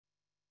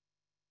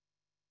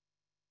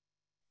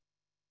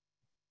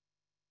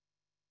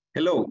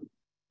Hello,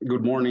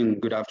 good morning,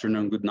 good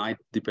afternoon, good night,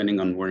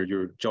 depending on where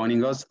you're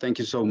joining us. Thank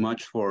you so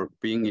much for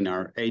being in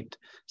our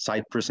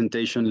 8-site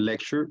presentation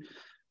lecture.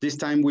 This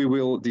time we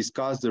will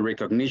discuss the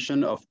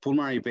recognition of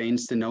pulmonary vein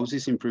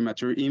stenosis in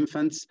premature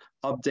infants,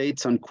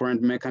 updates on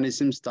current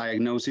mechanisms,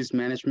 diagnosis,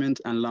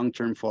 management, and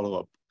long-term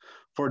follow-up.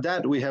 For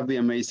that, we have the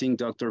amazing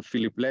Dr.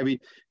 Philip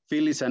Levy.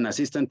 Phil is an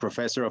assistant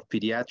professor of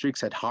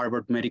pediatrics at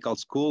Harvard Medical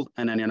School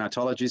and a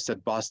neonatologist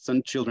at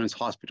Boston Children's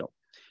Hospital.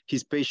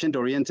 His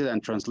patient-oriented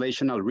and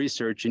translational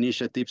research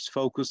initiatives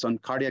focus on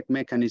cardiac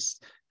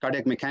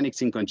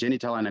mechanics in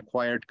congenital and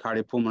acquired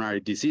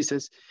cardiopulmonary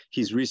diseases.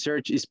 His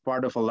research is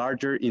part of a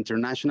larger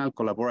international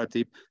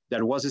collaborative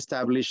that was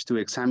established to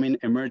examine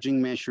emerging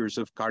measures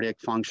of cardiac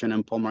function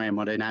and pulmonary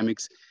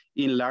hemodynamics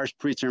in large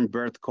preterm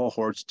birth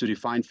cohorts to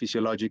define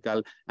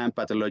physiological and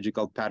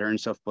pathological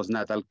patterns of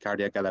postnatal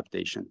cardiac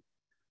adaptation.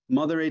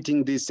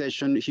 Moderating this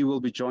session, he will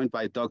be joined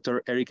by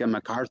Dr. Erica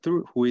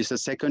McArthur, who is a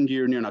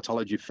second-year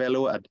neonatology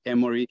fellow at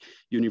Emory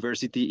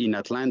University in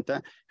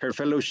Atlanta. Her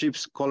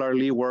fellowship's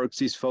scholarly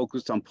work is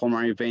focused on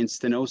pulmonary vein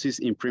stenosis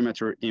in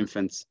premature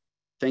infants.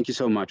 Thank you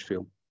so much,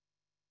 Phil.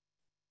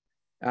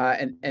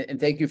 And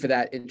thank you for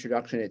that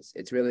introduction.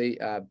 It's really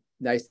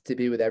nice to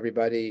be with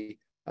everybody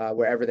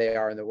wherever they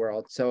are in the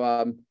world. So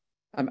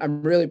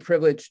I'm really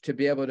privileged to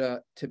be able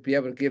to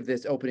give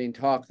this opening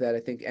talk that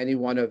I think any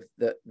one of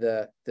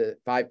the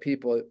 5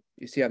 people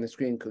you see on the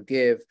screen could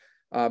give.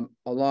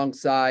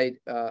 Alongside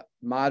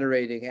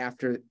moderating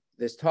after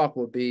this talk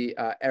will be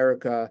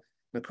Erica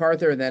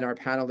McArthur, and then our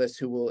panelists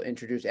who will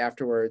introduce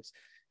afterwards.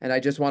 And I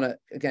just want to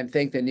again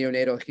thank the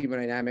Neonatal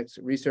Hemodynamics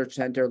Research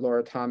Center,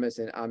 Laura Thomas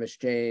and Amish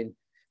Jain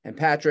and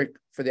Patrick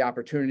for the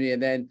opportunity.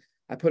 And then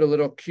I put a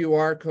little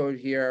QR code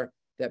here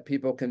that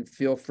people can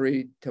feel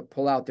free to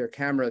pull out their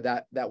camera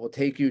that will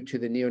take you to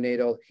the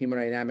Neonatal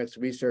Hemodynamics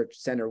Research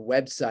Center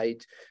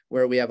website,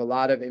 where we have a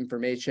lot of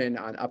information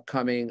on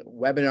upcoming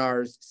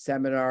webinars,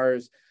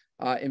 seminars,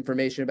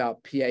 information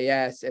about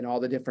PAS and all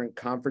the different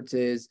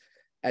conferences,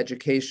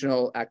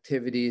 educational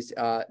activities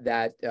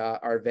that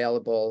are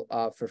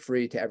available for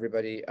free to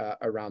everybody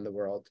around the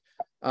world.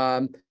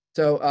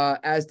 So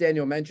as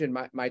Daniel mentioned,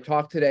 my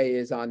talk today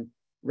is on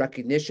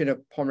recognition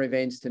of pulmonary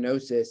vein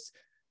stenosis.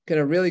 Going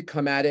to really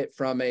come at it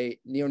from a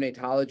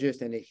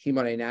neonatologist and a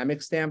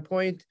hemodynamic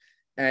standpoint.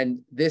 And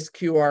this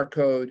QR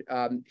code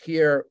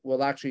here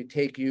will actually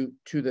take you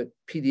to the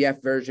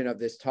PDF version of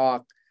this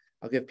talk.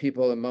 I'll give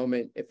people a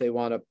moment if they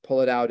want to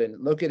pull it out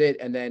and look at it.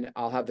 And then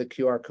I'll have the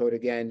QR code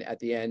again at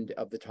the end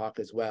of the talk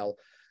as well.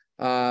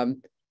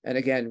 And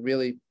again,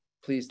 really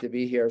pleased to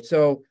be here.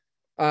 So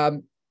a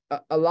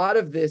lot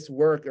of this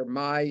work, or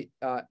my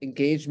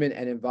engagement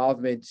and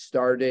involvement,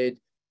 started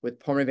with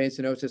pulmonary vein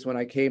stenosis when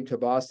I came to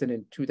Boston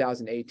in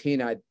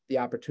 2018. I had the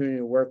opportunity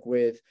to work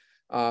with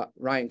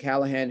Ryan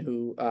Callahan,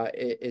 who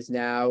is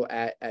now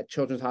at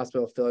Children's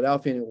Hospital of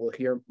Philadelphia, and we'll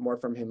hear more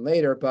from him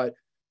later, but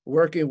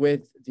working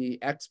with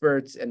the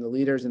experts and the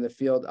leaders in the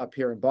field up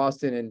here in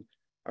Boston and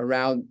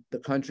around the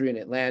country in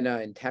Atlanta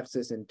and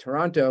Texas and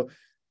Toronto,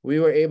 we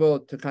were able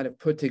to kind of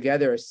put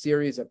together a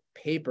series of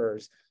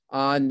papers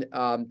on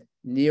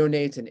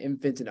neonates and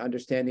infants and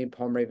understanding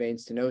pulmonary vein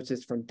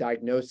stenosis from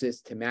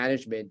diagnosis to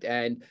management.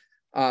 And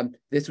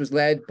this was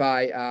led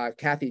by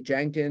Kathy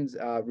Jenkins,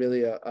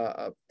 really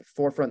a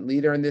forefront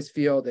leader in this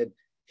field. And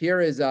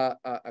here is a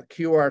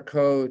QR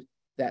code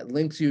that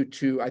links you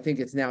to, I think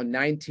it's now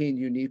 19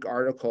 unique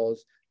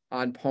articles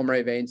on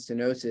pulmonary vein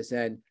stenosis.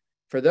 And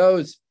for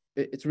those,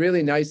 it's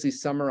really nicely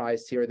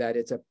summarized here that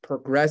it's a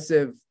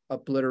progressive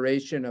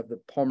obliteration of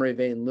the pulmonary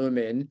vein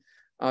lumen.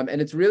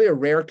 And it's really a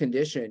rare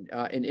condition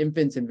in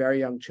infants and very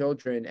young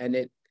children, and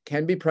it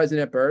can be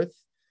present at birth.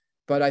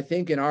 But I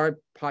think in our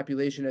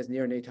population as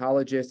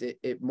neonatologists,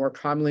 it more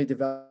commonly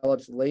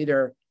develops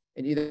later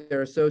in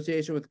either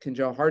association with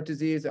congenital heart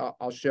disease.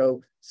 I'll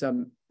show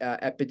some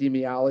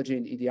epidemiology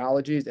and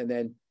etiologies, and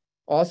then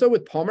also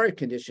with pulmonary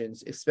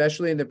conditions,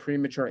 especially in the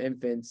premature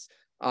infants.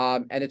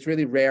 And it's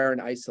really rare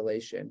in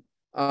isolation.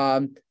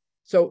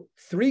 So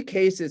 3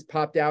 cases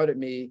popped out at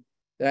me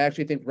that I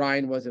actually think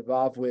Ryan was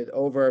involved with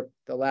over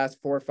the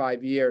last 4 or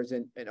 5 years.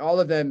 And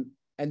all of them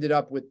ended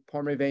up with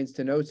pulmonary vein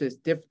stenosis,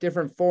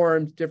 different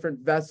forms, different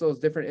vessels,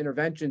 different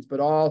interventions, but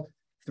all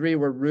 3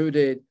 were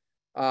rooted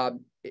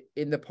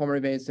in the pulmonary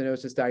vein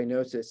stenosis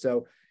diagnosis.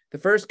 So the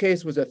first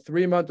case was a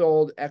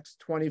 3-month-old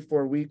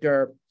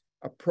X24-weeker,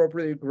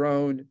 appropriately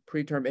grown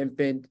preterm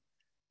infant.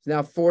 It's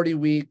now 40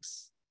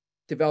 weeks,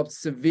 developed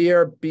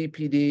severe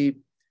BPD,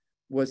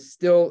 was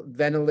still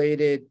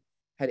ventilated,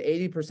 had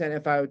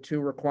 80%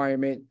 FiO2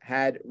 requirement,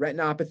 had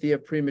retinopathy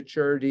of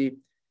prematurity,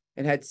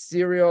 and had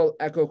serial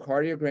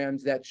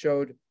echocardiograms that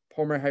showed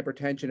pulmonary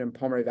hypertension and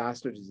pulmonary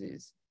vascular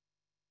disease.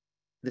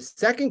 The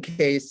second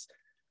case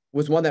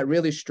was one that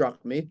really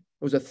struck me. It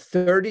was a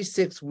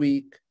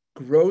 36-week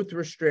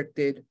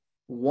growth-restricted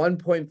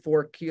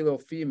 1.4 kilo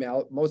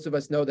female. Most of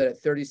us know that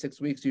at 36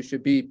 weeks, you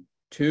should be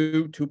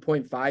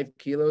 2.5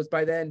 kilos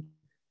by then.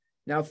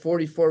 Now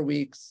 44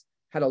 weeks,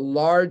 had a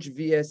large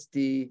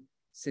VSD,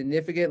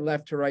 significant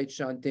left to right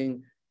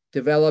shunting,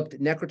 developed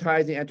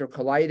necrotizing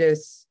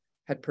enterocolitis,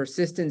 had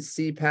persistent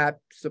CPAP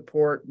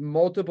support,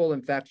 multiple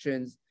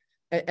infections,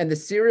 and the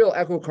serial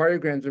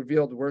echocardiograms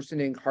revealed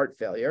worsening heart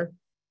failure.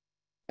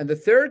 And the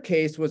third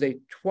case was a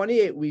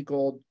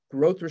 28-week-old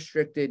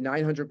growth-restricted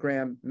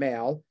 900-gram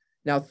male,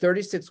 now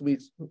 36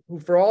 weeks, who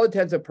for all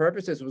intents and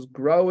purposes was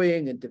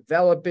growing and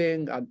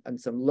developing on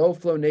some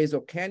low-flow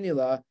nasal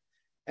cannula.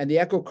 And the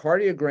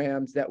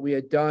echocardiograms that we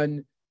had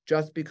done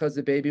just because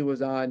the baby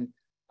was on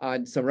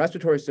some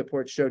respiratory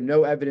support showed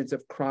no evidence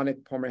of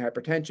chronic pulmonary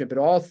hypertension. But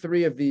all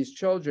three of these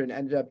children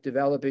ended up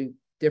developing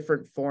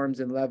different forms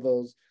and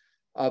levels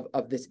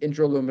of this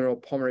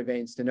intraluminal pulmonary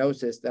vein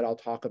stenosis that I'll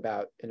talk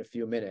about in a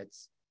few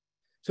minutes.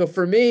 So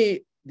for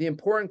me, the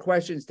important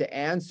questions to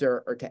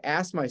answer or to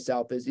ask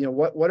myself is,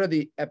 what are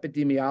the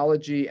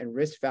epidemiology and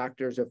risk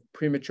factors of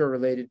premature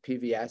related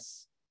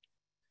PVS?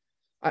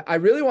 I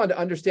really wanted to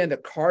understand the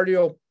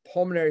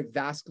cardiopulmonary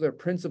vascular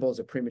principles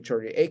of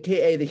prematurity,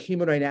 AKA the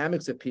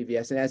hemodynamics of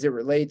PVS, and as it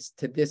relates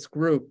to this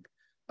group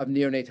of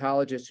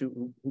neonatologists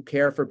who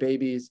care for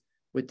babies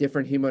with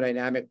different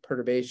hemodynamic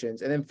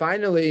perturbations. And then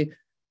finally,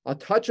 I'll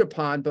touch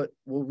upon, but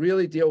we'll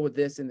really deal with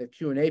this in the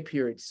Q&A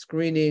period,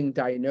 screening,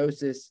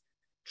 diagnosis,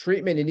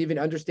 treatment, and even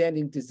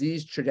understanding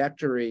disease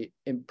trajectory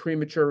in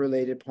premature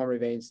related pulmonary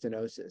vein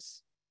stenosis.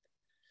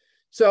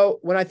 So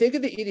when I think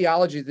of the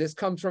etiology, this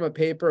comes from a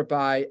paper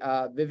by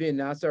Vivian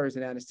Nassar, who's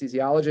an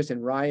anesthesiologist,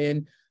 and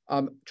Ryan,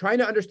 trying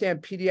to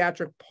understand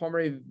pediatric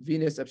pulmonary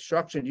venous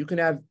obstruction. You can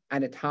have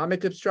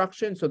anatomic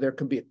obstruction, so there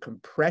can be a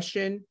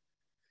compression.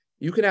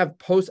 You can have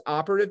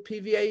post-operative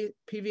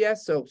PVS,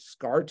 so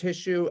scar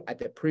tissue at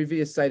the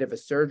previous site of a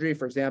surgery,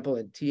 for example,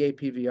 in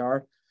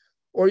TA-PVR.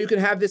 Or you can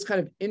have this kind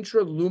of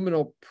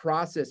intraluminal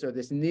process or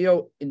this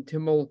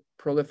neo-intimal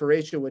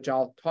proliferation, which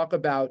I'll talk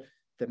about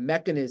the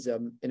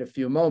mechanism in a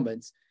few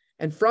moments.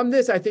 And from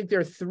this, I think there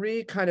are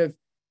three kind of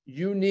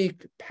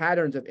unique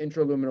patterns of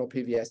intraluminal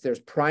PVS. There's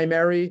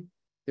primary,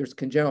 there's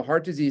congenital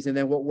heart disease, and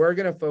then what we're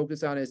going to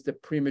focus on is the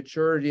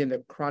prematurity and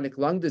the chronic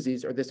lung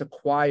disease, or this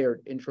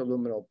acquired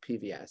intraluminal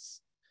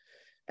PVS.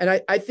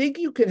 And I think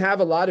you can have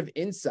a lot of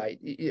insight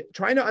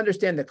trying to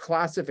understand the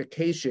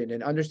classification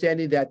and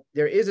understanding that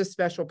there is a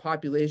special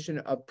population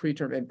of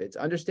preterm infants,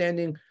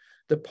 understanding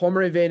the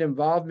pulmonary vein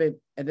involvement,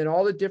 and then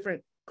all the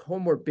different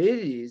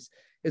comorbidities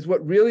is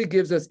what really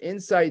gives us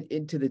insight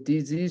into the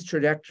disease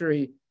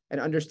trajectory and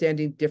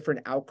understanding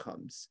different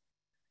outcomes.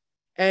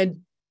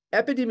 And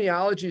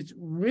epidemiology is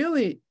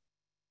really,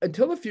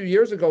 until a few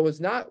years ago,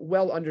 was not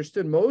well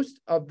understood. Most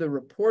of the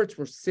reports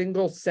were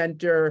single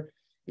center,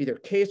 either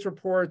case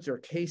reports or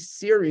case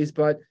series.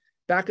 But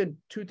back in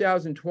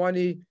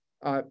 2020,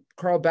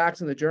 Carl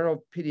Bax in the Journal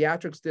of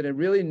Pediatrics did a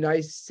really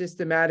nice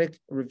systematic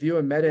review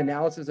and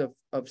meta-analysis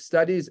of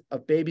studies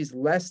of babies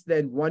less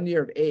than 1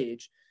 year of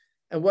age.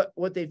 And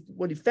what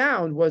he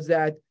found was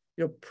that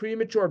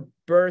premature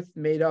birth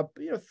made up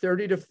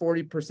 30 to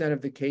 40%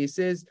 of the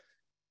cases.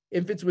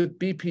 Infants with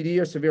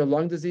BPD or severe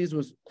lung disease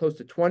was close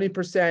to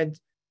 20%.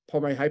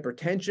 Pulmonary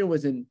hypertension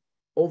was in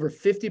over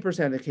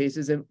 50% of the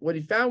cases. And what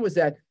he found was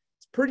that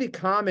it's pretty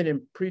common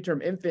in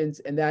preterm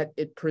infants, and that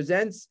it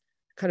presents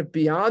kind of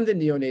beyond the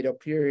neonatal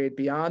period,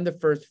 beyond the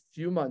first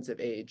few months of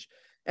age.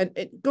 And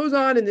it goes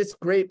on in this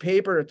great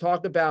paper to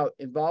talk about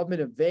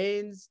involvement of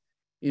veins,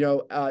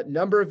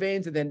 number of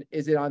veins, and then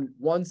is it on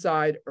one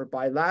side or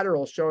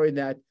bilateral, showing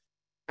that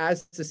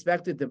as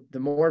suspected, the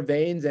more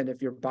veins, and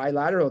if you're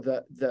bilateral,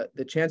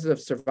 the chances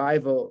of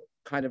survival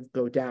kind of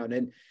go down.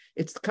 And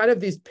it's kind of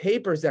these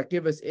papers that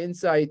give us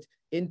insight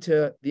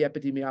into the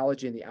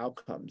epidemiology and the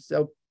outcomes.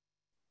 So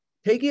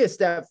taking a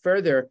step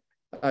further,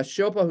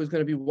 Shilpa, who's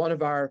going to be one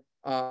of our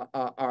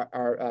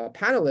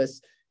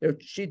panelists,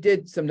 she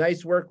did some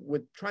nice work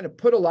with trying to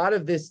put a lot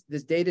of this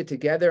data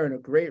together in a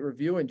great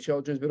review in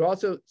Children's, but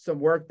also some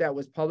work that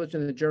was published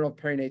in the Journal of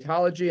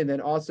Perinatology and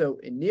then also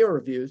in Neo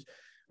Reviews,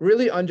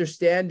 really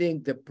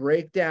understanding the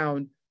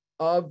breakdown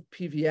of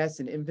PVS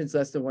in infants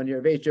less than 1 year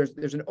of age.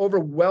 There's an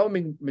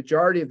overwhelming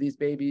majority of these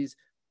babies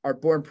are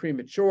born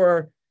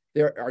premature.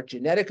 There are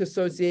genetic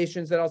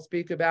associations that I'll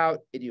speak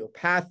about,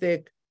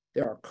 idiopathic.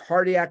 There are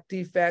cardiac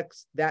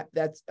defects.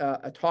 That's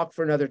a talk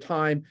for another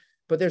time.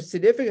 But there's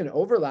significant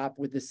overlap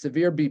with the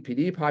severe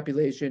BPD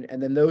population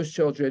and then those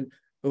children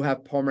who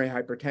have pulmonary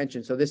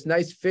hypertension. So this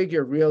nice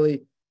figure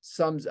really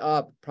sums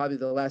up probably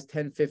the last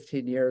 10,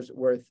 15 years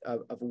worth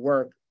of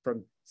work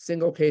from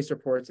single case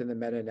reports and the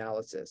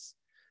meta-analysis.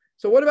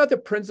 So what about the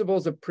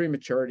principles of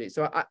prematurity?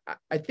 So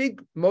I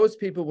think most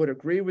people would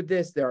agree with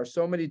this. There are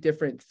so many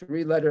different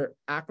three-letter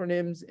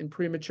acronyms in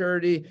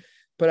prematurity,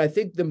 but I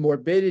think the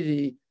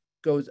morbidity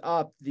goes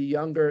up the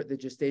younger the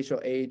gestational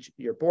age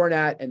you're born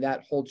at, and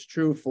that holds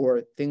true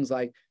for things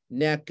like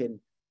NEC and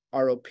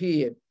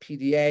ROP and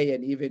PDA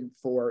and even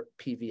for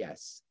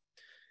PVS.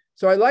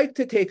 So I like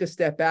to take a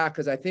step back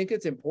because I think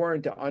it's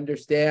important to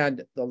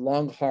understand the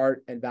lung,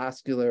 heart, and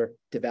vascular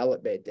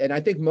development. And I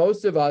think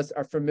most of us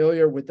are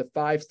familiar with the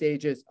 5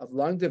 stages of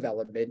lung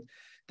development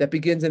that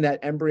begins in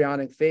that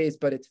embryonic phase,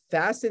 but it's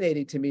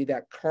fascinating to me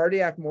that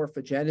cardiac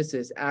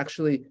morphogenesis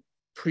actually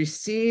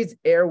precedes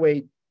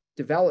airway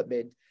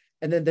development.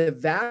 And then the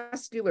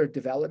vascular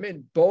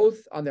development,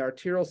 both on the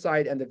arterial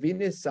side and the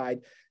venous side,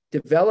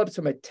 develops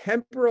from a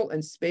temporal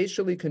and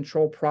spatially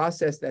controlled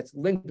process that's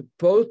linked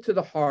both to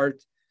the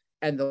heart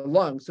and the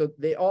lungs. So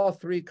they all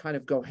three kind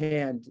of go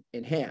hand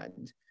in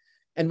hand.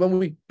 And when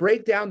we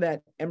break down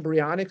that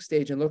embryonic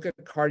stage and look at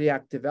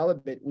cardiac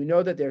development, we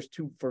know that there's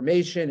tube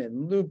formation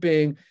and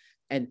looping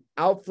and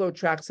outflow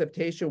tract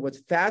septation.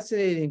 What's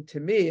fascinating to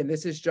me, and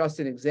this is just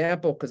an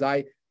example because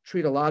I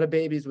treat a lot of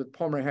babies with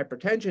pulmonary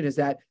hypertension, is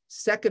that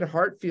second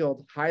heart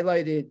field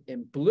highlighted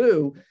in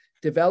blue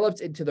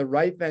develops into the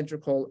right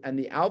ventricle and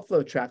the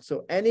outflow tract.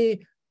 So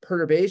any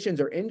perturbations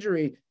or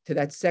injury to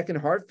that second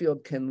heart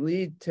field can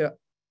lead to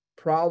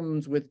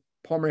problems with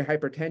pulmonary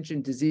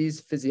hypertension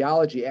disease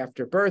physiology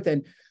after birth.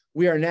 And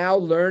we are now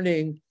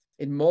learning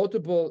in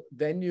multiple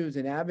venues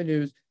and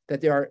avenues that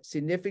there are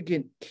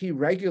significant key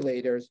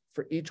regulators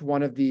for each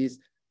one of these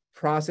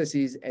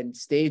processes and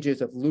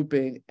stages of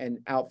looping and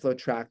outflow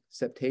tract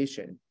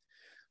septation.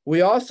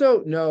 We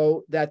also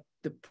know that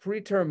the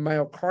preterm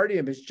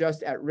myocardium is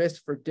just at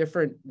risk for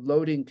different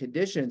loading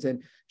conditions.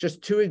 And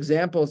just two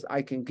examples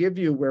I can give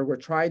you where we're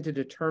trying to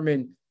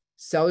determine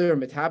cellular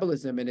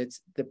metabolism, and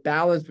it's the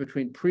balance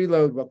between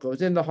preload, what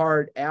goes in the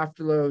heart,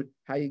 afterload,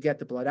 how you get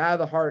the blood out of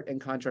the heart, and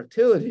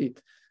contractility.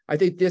 I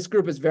think this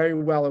group is very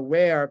well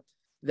aware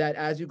that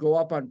as you go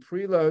up on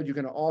preload, you're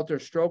going to alter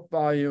stroke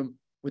volume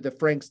with the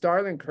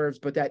Frank-Starling curves,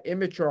 but that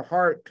immature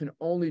heart can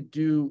only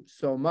do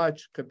so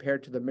much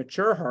compared to the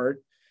mature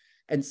heart.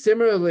 And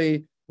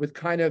similarly, with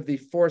kind of the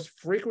force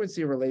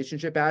frequency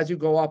relationship, as you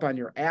go up on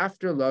your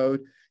afterload,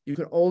 you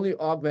can only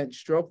augment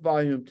stroke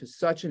volume to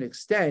such an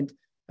extent.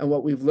 And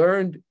what we've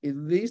learned, at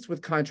least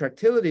with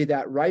contractility,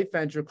 that right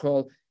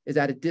ventricle is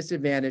at a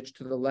disadvantage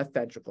to the left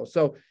ventricle.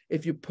 So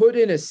if you put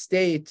in a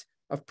state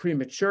of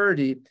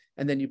prematurity,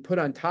 and then you put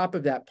on top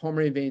of that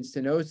pulmonary vein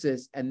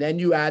stenosis, and then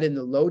you add in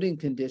the loading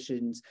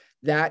conditions,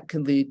 that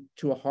can lead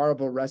to a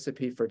horrible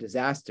recipe for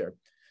disaster.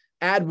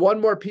 Add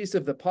one more piece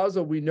of the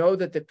puzzle, we know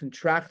that the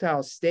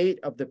contractile state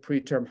of the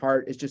preterm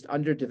heart is just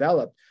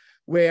underdeveloped,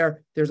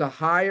 where there's a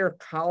higher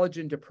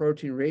collagen to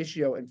protein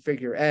ratio in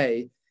figure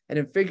A. And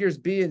in figures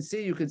B and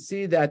C, you can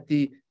see that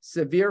the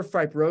severe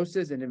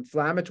fibrosis and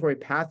inflammatory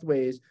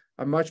pathways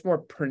are much more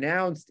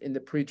pronounced in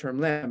the preterm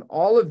limb.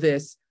 All of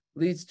this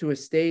leads to a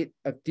state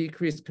of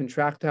decreased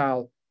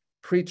contractile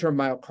preterm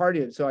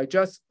myocardium. So I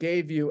just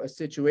gave you a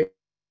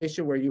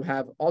situation where you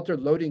have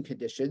altered loading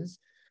conditions,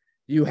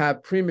 you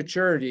have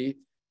prematurity,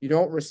 you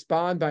don't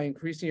respond by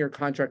increasing your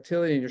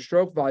contractility and your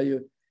stroke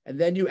volume, and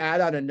then you add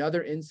on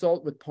another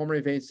insult with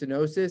pulmonary vein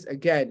stenosis.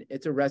 Again,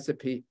 it's a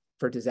recipe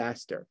for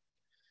disaster.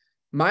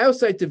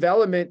 Myocyte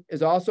development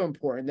is also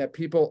important that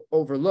people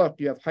overlook.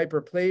 You have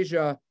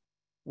hyperplasia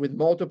with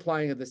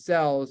multiplying of the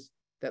cells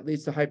that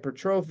leads to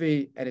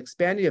hypertrophy and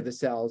expanding of the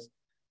cells.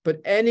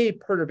 But any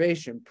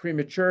perturbation,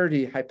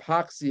 prematurity,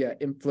 hypoxia,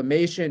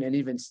 inflammation, and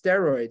even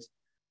steroids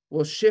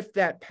will shift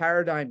that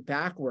paradigm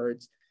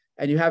backwards.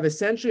 And you have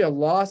essentially a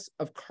loss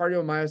of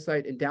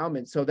cardiomyocyte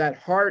endowment. So that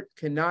heart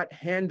cannot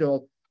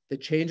handle the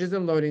changes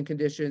in loading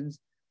conditions,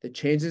 the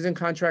changes in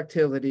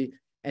contractility,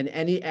 and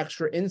any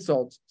extra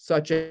insults,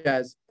 such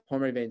as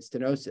pulmonary vein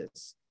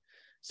stenosis.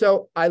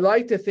 So I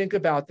like to think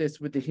about this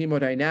with the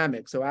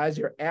hemodynamics. So as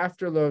your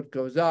afterload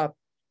goes up,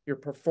 your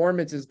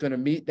performance is going to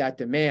meet that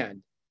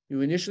demand.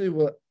 You initially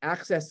will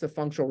access the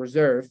functional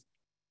reserve.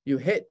 You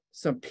hit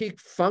some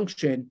peak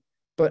function,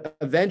 but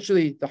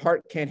eventually the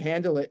heart can't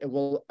handle it. It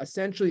will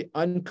essentially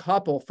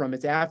uncouple from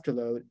its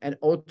afterload and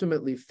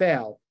ultimately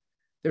fail.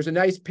 There's a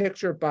nice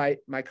picture by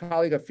my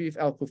colleague Afif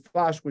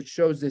El-Koufash, which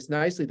shows this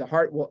nicely. The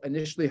heart will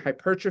initially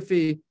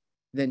hypertrophy,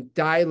 then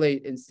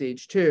dilate in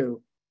stage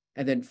 2,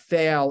 and then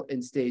fail in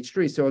stage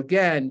 3. So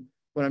again,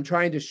 what I'm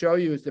trying to show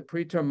you is the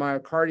preterm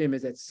myocardium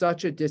is at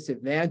such a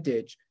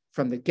disadvantage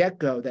from the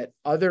get-go that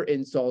other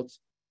insults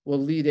will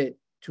lead it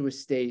to a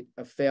state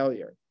of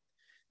failure.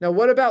 Now,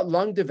 what about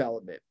lung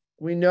development?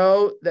 We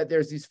know that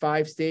there's these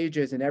 5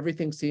 stages and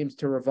everything seems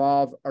to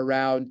revolve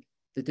around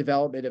the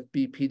development of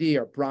BPD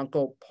or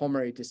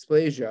bronchopulmonary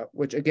dysplasia,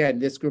 which again,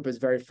 this group is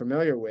very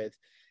familiar with.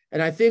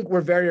 And I think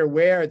we're very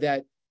aware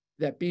that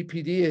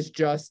BPD is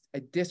just a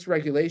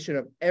dysregulation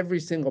of every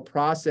single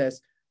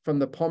process from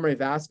the pulmonary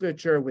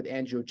vasculature with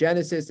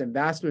angiogenesis and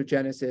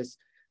vasculogenesis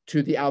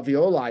to the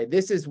alveoli.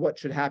 This is what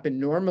should happen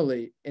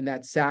normally in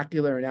that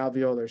saccular and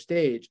alveolar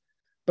stage.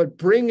 But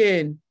bring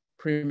in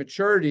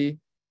prematurity,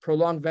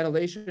 prolonged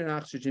ventilation and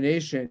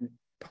oxygenation,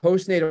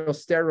 postnatal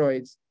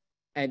steroids,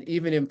 and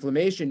even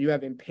inflammation, you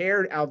have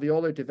impaired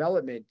alveolar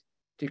development,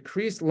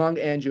 decreased lung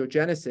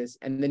angiogenesis,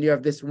 and then you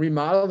have this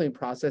remodeling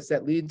process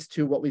that leads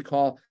to what we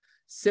call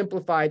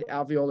simplified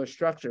alveolar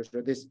structures,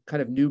 or this kind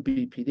of new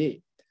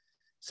BPD.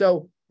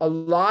 So a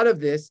lot of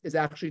this is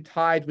actually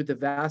tied with the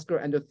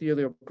vascular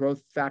endothelial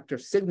growth factor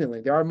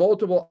signaling. There are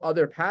multiple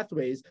other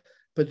pathways,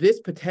 but this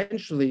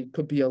potentially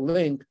could be a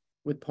link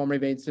with pulmonary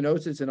vein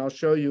stenosis, and I'll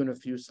show you in a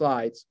few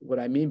slides what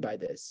I mean by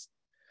this.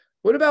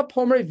 What about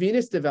pulmonary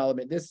venous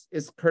development? This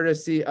is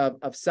courtesy of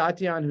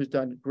Satyan, who's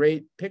done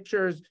great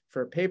pictures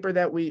for a paper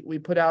that we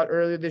put out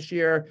earlier this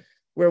year.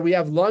 where we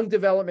have lung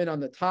development on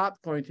the top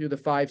going through the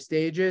 5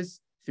 stages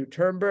through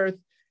term birth.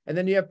 And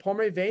then you have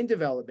pulmonary vein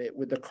development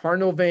with the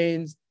cardinal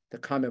veins, the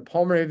common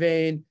pulmonary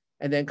vein,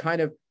 and then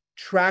kind of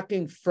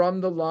tracking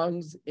from the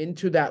lungs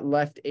into that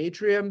left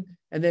atrium.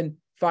 And then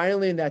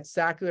finally, in that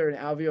saccular and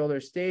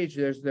alveolar stage,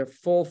 there's the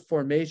full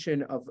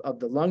formation of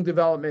the lung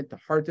development, the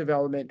heart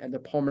development, and the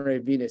pulmonary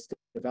venous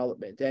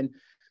development. And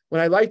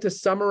when I like to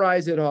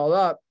summarize it all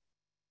up,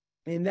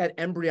 in that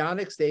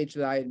embryonic stage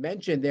that I had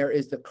mentioned, there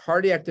is the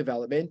cardiac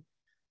development.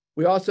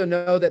 We also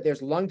know that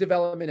there's lung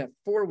development at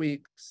 4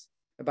 weeks.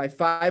 And by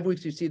 5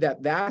 weeks, you see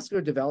that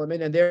vascular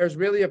development. And there's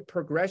really a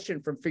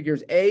progression from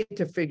figures A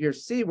to figure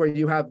C, where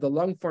you have the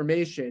lung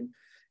formation,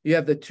 you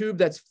have the tube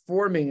that's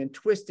forming and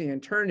twisting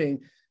and turning,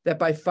 that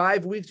by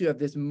 5 weeks, you have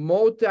this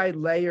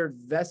multi-layered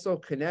vessel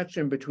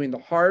connection between the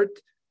heart,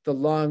 the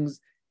lungs,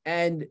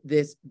 and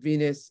this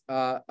venous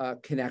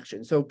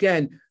connection. So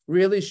again,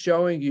 really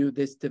showing you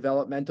this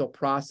developmental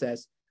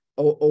process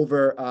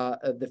over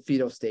the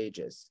fetal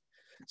stages.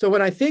 So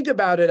when I think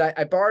about it,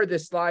 I borrowed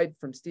this slide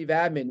from Steve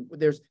Admin.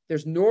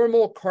 There's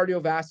normal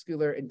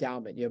cardiovascular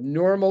endowment. You have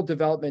normal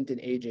development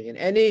in aging, and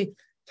any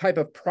type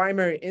of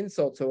primary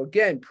insult. So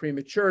again,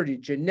 prematurity,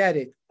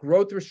 genetic,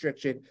 growth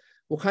restriction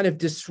will kind of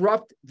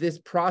disrupt this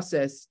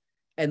process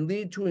and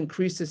lead to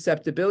increased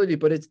susceptibility.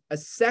 But it's a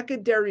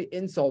secondary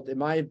insult, in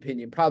my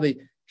opinion, probably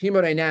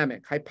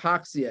hemodynamic,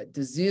 hypoxia,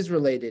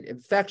 disease-related,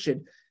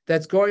 infection,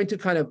 that's going to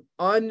kind of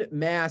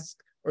unmask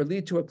or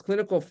lead to a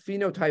clinical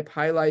phenotype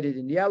highlighted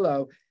in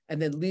yellow,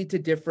 and then lead to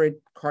different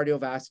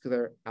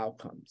cardiovascular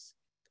outcomes.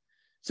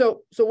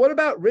 So what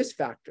about risk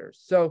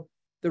factors? So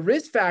the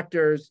risk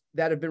factors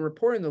that have been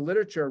reported in the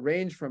literature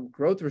range from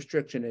growth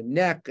restriction in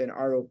neck and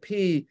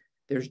ROP,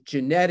 there's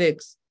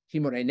genetics,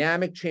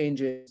 hemodynamic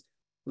changes,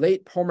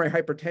 late pulmonary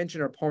hypertension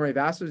or pulmonary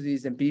vascular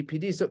disease, and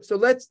BPD. So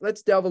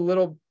let's delve a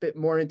little bit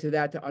more into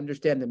that to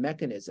understand the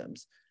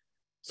mechanisms.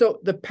 So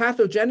the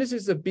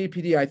pathogenesis of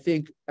BPD, I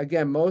think,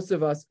 again, most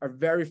of us are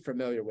very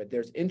familiar with.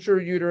 There's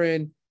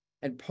intrauterine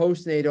and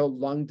postnatal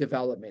lung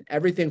development,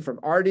 everything from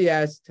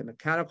RDS to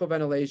mechanical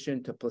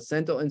ventilation to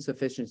placental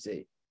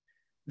insufficiency.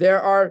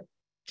 There are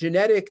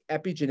genetic,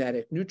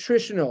 epigenetic,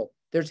 nutritional,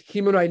 there's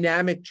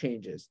hemodynamic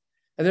changes.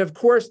 And then, of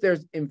course,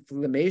 there's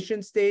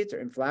inflammation states or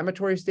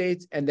inflammatory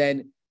states, and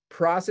then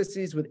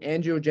processes with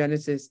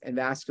angiogenesis and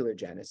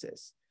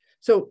vasculogenesis.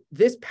 So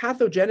this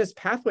pathogenesis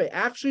pathway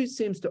actually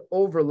seems to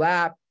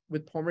overlap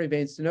with pulmonary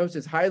vein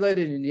stenosis.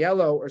 Highlighted in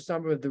yellow are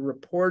some of the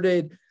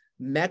reported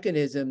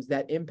mechanisms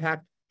that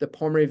impact the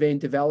pulmonary vein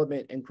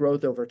development and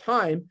growth over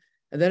time.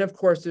 And then, of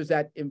course, there's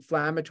that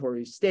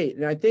inflammatory state.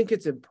 And I think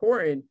it's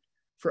important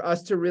for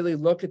us to really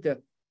look at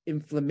the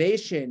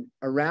inflammation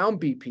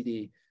around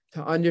BPD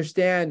to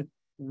understand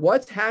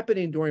what's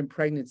happening during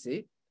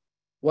pregnancy,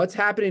 what's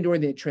happening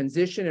during the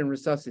transition and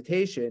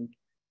resuscitation,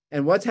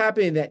 and what's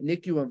happening in that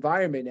NICU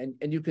environment.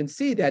 And you can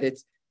see that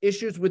it's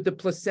issues with the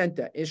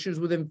placenta, issues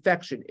with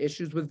infection,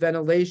 issues with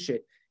ventilation,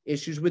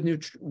 issues with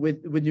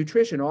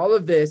nutrition. All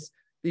of this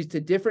leads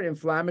to different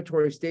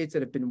inflammatory states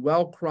that have been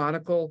well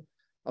chronicled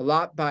a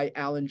lot by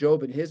Alan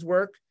Jobe in his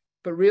work,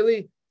 but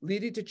really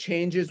leading to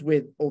changes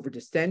with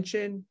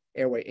overdistension,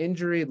 airway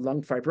injury,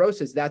 lung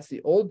fibrosis. That's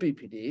the old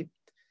BPD.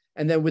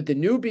 And then with the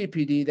new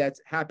BPD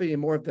that's happening in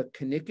more of the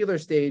canicular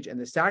stage and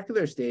the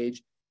saccular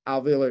stage,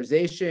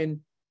 alveolarization,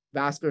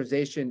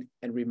 vascularization,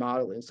 and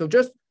remodeling. So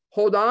just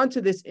hold on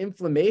to this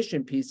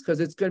inflammation piece because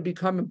it's going to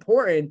become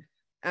important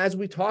as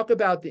we talk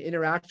about the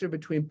interaction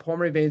between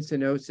pulmonary vein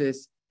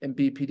stenosis and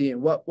BPD.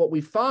 And what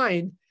we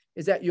find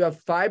is that you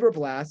have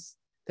fibroblasts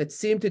that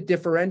seem to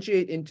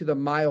differentiate into the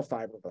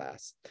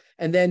myofibroblasts.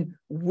 And then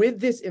with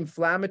this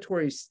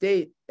inflammatory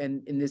state,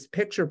 and in this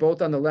picture,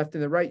 both on the left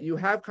and the right, you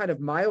have kind of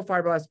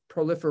myofibroblast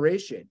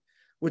proliferation,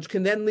 which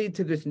can then lead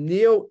to this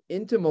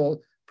neo-intimal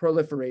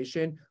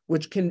proliferation,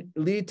 which can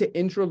lead to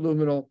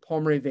intraluminal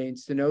pulmonary vein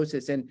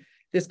stenosis. And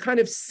this kind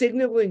of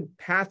signaling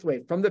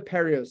pathway from the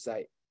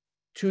periocyte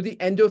to the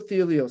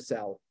endothelial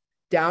cell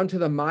down to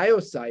the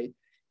myocyte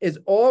is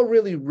all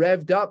really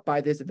revved up by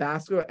this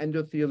vascular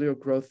endothelial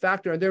growth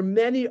factor. And there are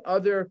many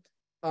other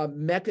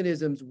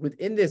mechanisms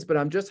within this, but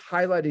I'm just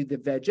highlighting the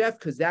VEGF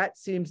because that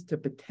seems to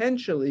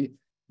potentially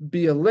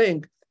be a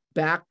link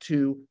back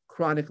to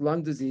chronic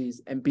lung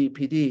disease and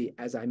BPD,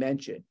 as I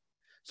mentioned.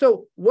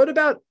 So what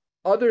about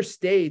other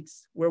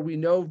states where we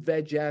know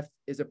VEGF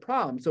is a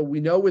problem? So we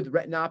know with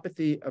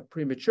retinopathy of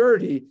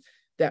prematurity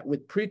that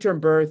with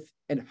preterm birth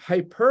and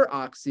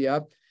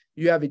hyperoxia,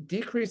 you have a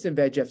decrease in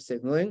VEGF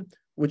signaling,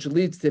 which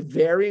leads to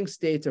varying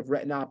states of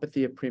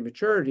retinopathy of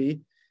prematurity.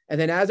 And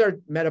then as our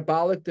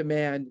metabolic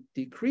demand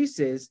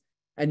decreases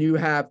and you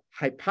have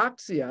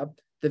hypoxia,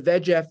 the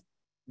VEGF,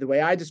 the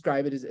way I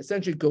describe it, is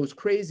essentially goes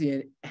crazy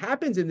and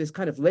happens in this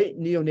kind of late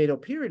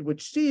neonatal period,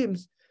 which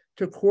seems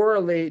to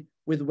correlate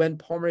with when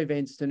pulmonary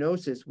vein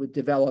stenosis would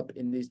develop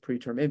in these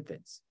preterm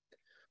infants.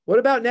 What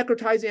about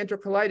necrotizing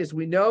enterocolitis?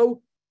 We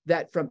know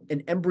that from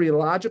an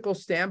embryological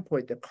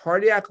standpoint, the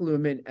cardiac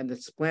lumen and the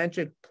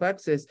splanchnic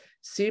plexus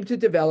seem to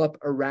develop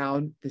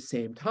around the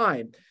same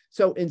time.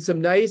 So in some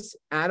nice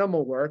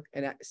animal work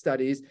and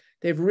studies,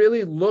 they've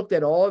really looked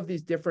at all of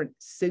these different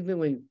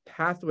signaling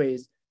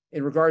pathways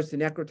in regards to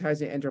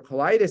necrotizing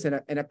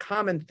enterocolitis. And a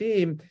common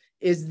theme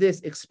is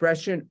this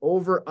expression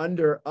over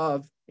under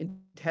of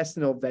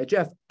intestinal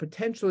VEGF,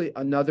 potentially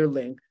another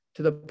link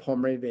to the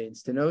pulmonary vein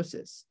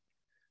stenosis.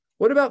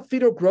 What about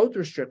fetal growth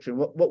restriction?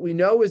 What we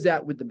know is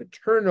that with the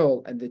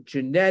maternal and the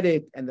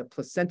genetic and the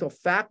placental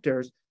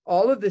factors,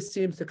 all of this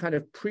seems to kind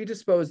of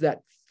predispose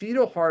that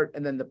fetal heart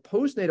and then the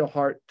postnatal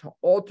heart to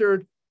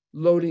altered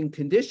loading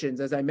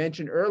conditions, as I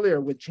mentioned earlier,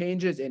 with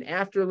changes in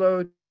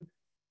afterload,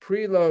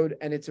 preload,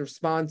 and its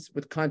response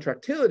with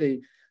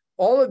contractility.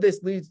 All of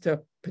this leads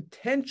to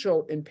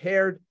potential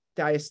impaired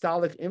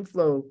diastolic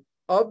inflow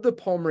of the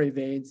pulmonary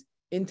veins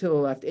into the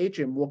left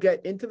atrium. We'll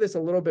get into this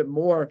a little bit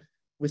more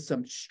with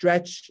some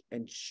stretch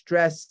and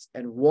stress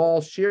and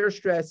wall shear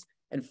stress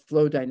and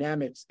flow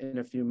dynamics in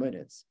a few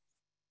minutes.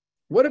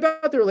 What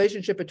about the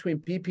relationship between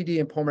BPD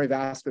and pulmonary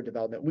vascular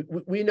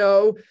development? We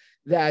know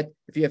that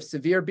if you have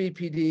severe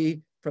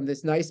BPD, from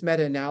this nice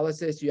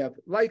meta-analysis, you have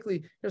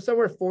likely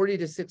somewhere 40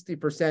 to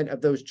 60%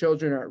 of those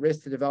children are at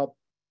risk to develop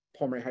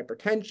pulmonary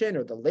hypertension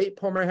or the late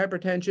pulmonary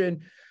hypertension.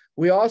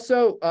 We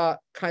also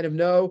kind of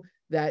know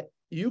that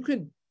you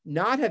can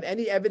not have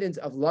any evidence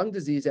of lung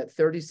disease at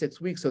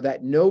 36 weeks, so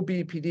that no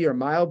BPD or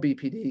mild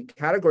BPD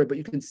category, but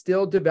you can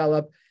still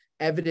develop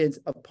evidence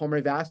of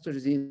pulmonary vascular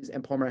disease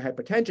and pulmonary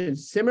hypertension.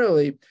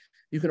 Similarly,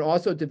 you can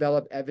also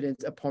develop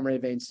evidence of pulmonary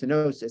vein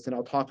stenosis, and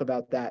I'll talk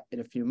about that in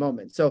a few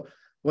moments. So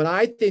when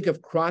I think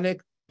of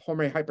chronic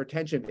pulmonary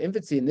hypertension of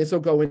infancy, and this will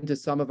go into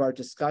some of our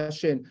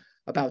discussion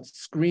about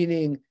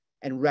screening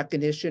and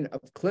recognition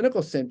of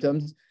clinical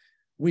symptoms,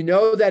 we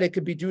know that it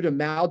could be due to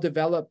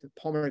maldeveloped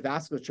pulmonary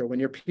vasculature when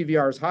your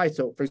PVR is high.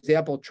 So for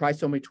example,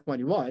 trisomy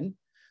 21,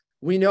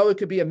 we know it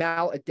could be a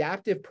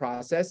maladaptive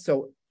process.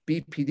 So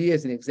BPD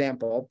is an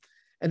example.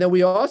 And then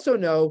we also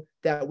know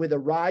that with a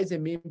rise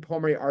in mean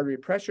pulmonary artery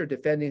pressure,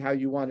 depending how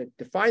you want to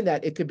define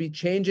that, it could be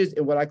changes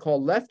in what I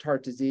call left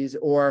heart disease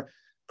or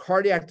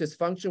cardiac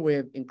dysfunction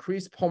with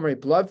increased pulmonary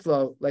blood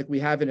flow, like we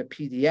have in a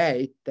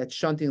PDA, that's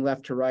shunting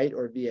left to right,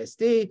 or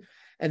VSD,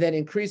 and then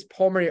increased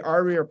pulmonary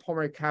artery or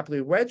pulmonary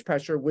capillary wedge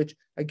pressure, which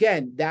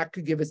again, that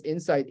could give us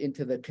insight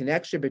into the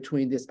connection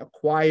between this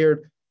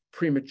acquired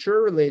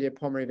premature related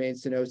pulmonary vein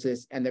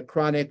stenosis and the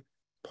chronic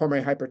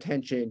pulmonary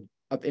hypertension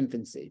of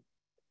infancy.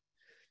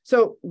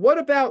 So what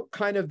about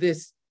kind of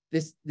this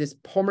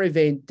pulmonary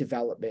vein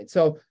development?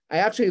 So I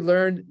actually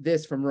learned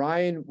this from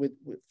Ryan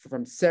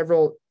from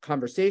several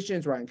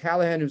conversations, Ryan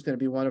Callahan, who's going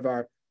to be one of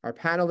our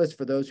panelists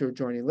for those who are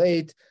joining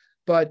late.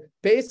 But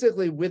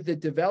basically with the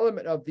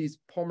development of these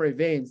pulmonary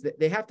veins,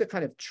 they have to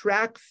kind of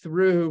track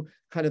through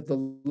kind of the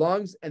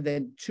lungs and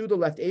then to the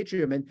left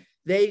atrium, and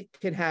they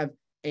can have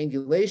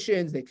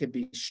angulations, they could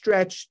be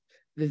stretched,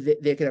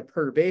 they can have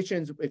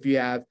perturbations if you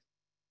have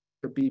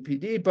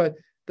BPD. But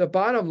the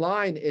bottom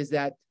line is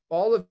that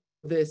all of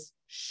this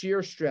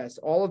shear stress,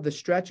 all of the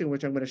stretching,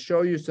 which I'm going to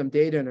show you some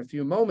data in a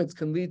few moments,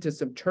 can lead to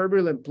some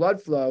turbulent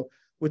blood flow,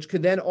 which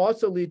can then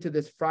also lead to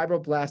this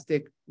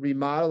fibroblastic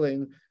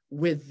remodeling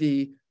with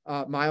the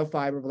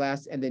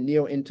myofibroblasts and the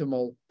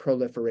neointimal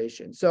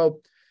proliferation. So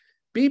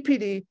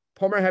BPD,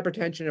 pulmonary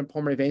hypertension, and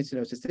pulmonary vein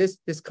stenosis,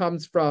 this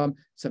comes from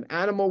some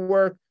animal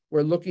work.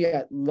 We're looking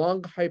at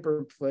lung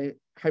hyperinflation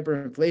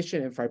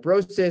and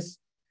fibrosis.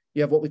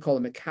 You have what we call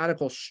a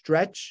mechanical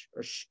stretch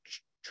or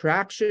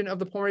traction of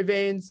the pulmonary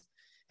veins.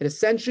 It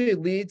essentially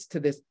leads to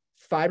this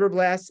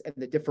fibroblasts and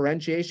the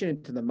differentiation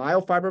into the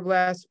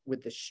myofibroblasts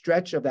with the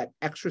stretch of that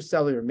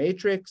extracellular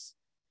matrix.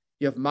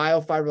 You have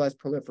myofibroblast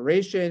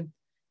proliferation,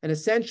 and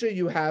essentially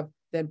you have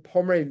then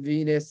pulmonary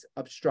venous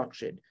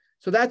obstruction.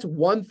 So that's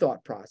one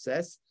thought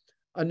process.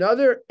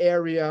 Another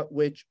area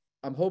which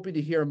I'm hoping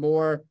to hear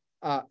more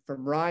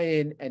from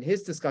Ryan and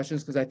his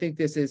discussions, because I think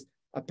this is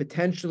a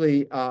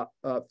potentially a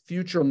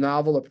future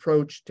novel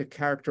approach to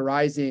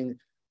characterizing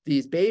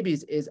these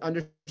babies, is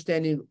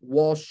understanding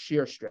wall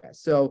shear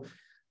stress. So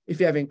if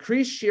you have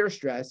increased shear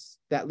stress,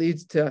 that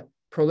leads to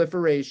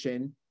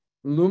proliferation,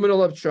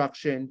 luminal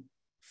obstruction,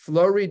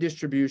 flow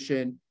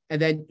redistribution,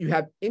 and then you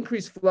have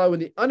increased flow in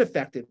the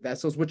unaffected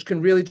vessels, which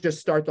can really just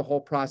start the whole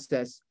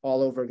process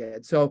all over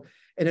again. So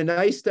in a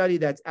nice study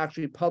that's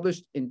actually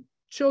published in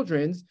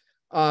Children's,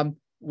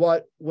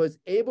 what was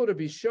able to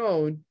be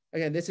shown,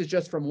 again, this is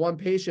just from one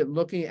patient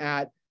looking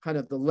at kind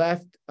of the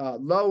left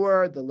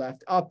lower, the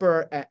left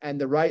upper, and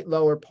the right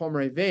lower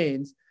pulmonary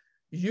veins,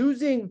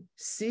 using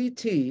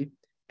CT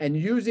and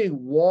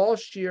using wall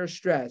shear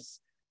stress,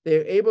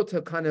 they're able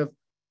to kind of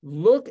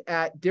look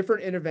at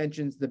different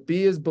interventions. The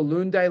B is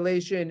balloon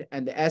dilation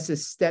and the S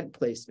is stent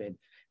placement.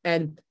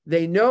 And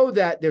they know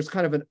that there's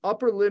kind of an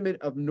upper limit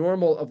of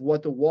normal of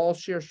what the wall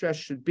shear stress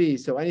should be.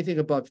 So anything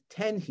above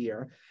 10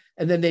 here.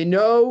 And then they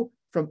know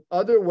from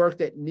other work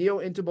that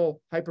neointimal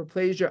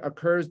hyperplasia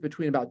occurs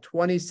between about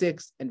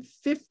 26 and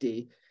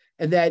 50,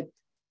 and that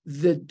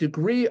the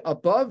degree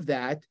above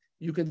that,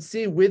 you can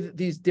see with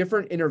these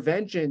different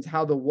interventions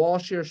how the wall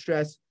shear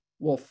stress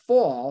will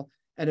fall.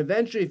 And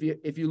eventually,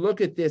 if you look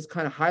at this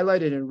kind of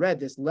highlighted in red,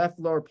 this left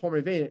lower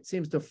pulmonary vein, it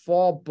seems to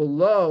fall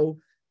below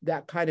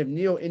that kind of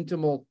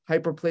neo-intimal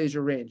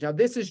hyperplasia range. Now,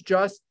 this is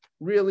just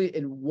really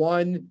in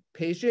one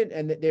patient,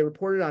 and they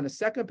reported on a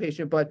second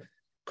patient, but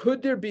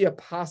could there be a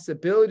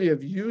possibility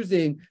of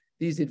using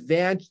these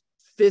advanced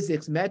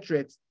physics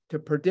metrics to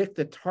predict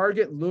the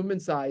target lumen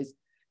size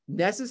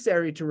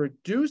necessary to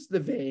reduce the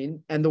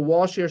vein and the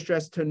wall shear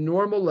stress to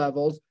normal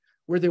levels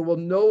where there will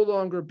no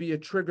longer be a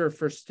trigger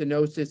for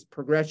stenosis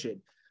progression?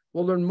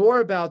 We'll learn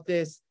more about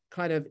this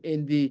kind of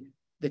in the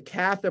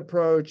cath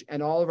approach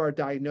and all of our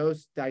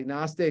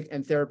diagnostic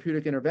and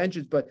therapeutic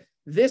interventions, but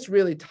this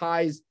really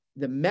ties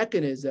the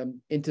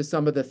mechanism into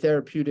some of the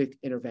therapeutic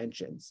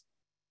interventions.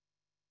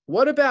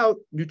 What about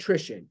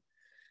nutrition?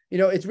 You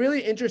know, it's really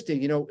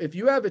interesting. You know, if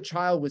you have a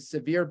child with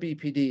severe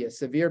BPD, a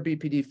severe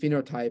BPD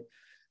phenotype,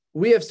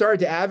 we have started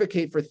to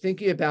advocate for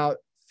thinking about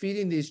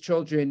feeding these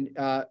children,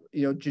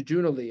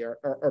 jejunally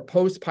or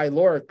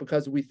post-pyloric,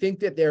 because we think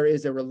that there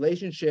is a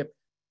relationship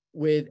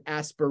with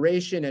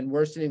aspiration and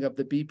worsening of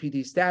the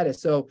BPD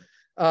status. So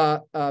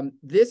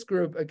this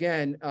group,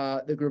 again,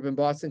 the group in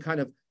Boston,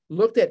 kind of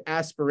looked at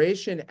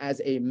aspiration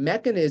as a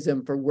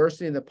mechanism for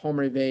worsening the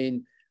pulmonary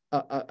vein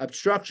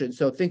obstruction.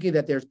 So thinking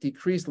that there's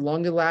decreased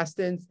lung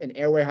elastance and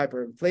airway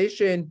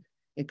hyperinflation,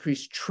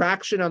 increased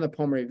traction on the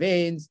pulmonary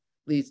veins,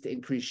 leads to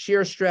increased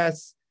shear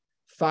stress,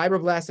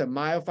 fibroblasts and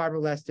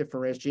myofibroblasts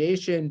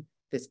differentiation,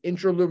 this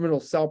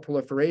intraluminal cell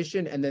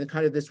proliferation, and then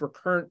kind of this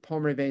recurrent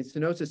pulmonary vein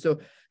stenosis. So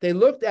they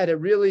looked at a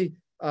really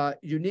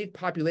unique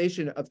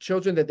population of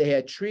children that they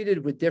had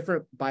treated with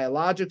different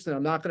biologics, and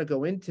I'm not going to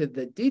go into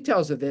the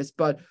details of this,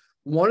 but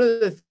one of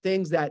the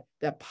things that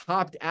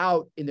popped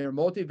out in their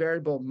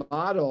multivariable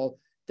model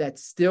that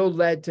still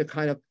led to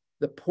kind of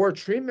the poor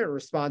treatment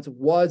response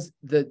was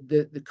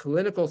the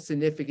clinical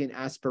significant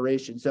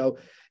aspiration. So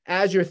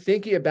as you're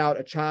thinking about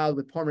a child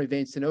with pulmonary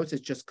vein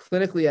stenosis, just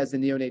clinically as a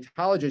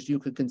neonatologist, you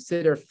could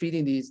consider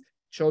feeding these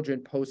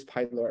children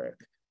post-pyloric.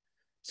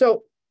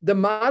 So the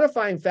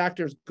modifying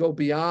factors go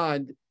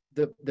beyond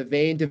the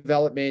vein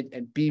development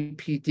and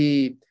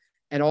BPD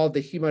and all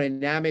the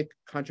hemodynamic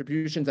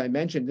contributions I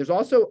mentioned. There's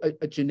also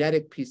a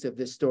genetic piece of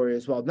this story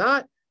as well.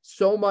 Not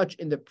so much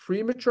in the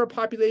premature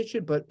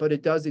population, but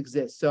it does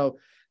exist. So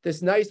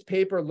this nice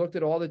paper looked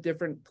at all the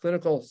different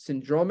clinical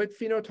syndromic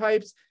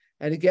phenotypes.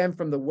 And again,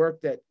 from the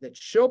work that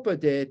Shilpa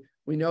did,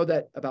 we know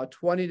that about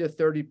 20 to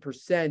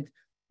 30%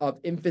 of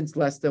infants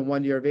less than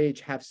 1 year of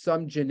age have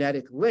some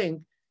genetic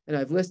link. And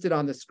I've listed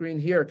on the screen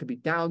here, it could be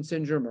Down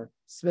syndrome or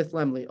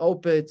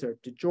Smith-Lemli-Opitz or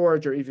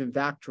DeGeorge or even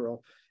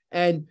Vactral.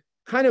 And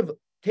kind of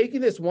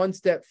taking this one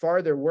step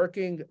farther,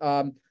 working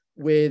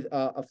with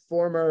a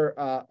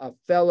former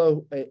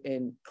fellow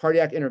in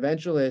cardiac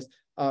interventionalist,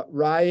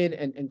 Ryan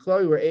and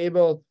Chloe were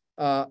able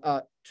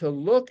to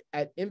look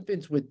at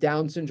infants with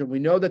Down syndrome. We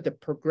know that the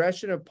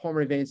progression of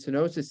pulmonary vein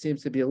stenosis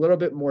seems to be a little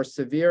bit more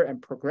severe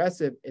and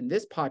progressive in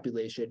this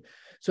population.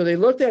 So they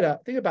looked at, I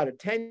think, about a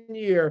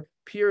 10-year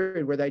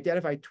period where they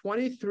identified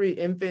 23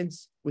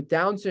 infants with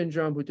Down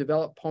syndrome who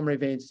developed pulmonary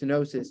vein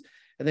stenosis,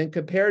 and then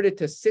compared it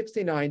to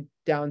 69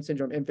 Down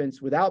syndrome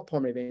infants without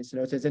pulmonary vein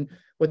stenosis. And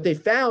what they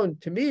found,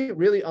 to me,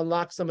 really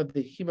unlocked some of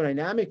the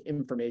hemodynamic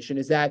information,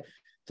 is that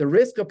the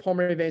risk of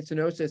pulmonary vein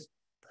stenosis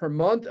per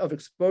month of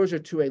exposure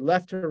to a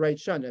left to right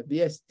shunt, a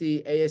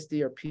VSD,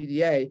 ASD, or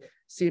PDA,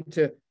 seemed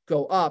to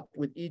go up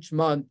with each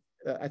month.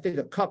 I think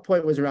the cut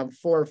point was around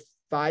 4 or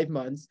 5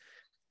 months.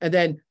 And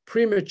then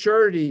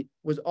prematurity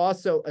was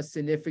also a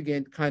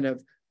significant kind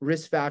of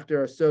risk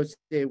factor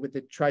associated with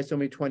the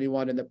trisomy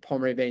 21 and the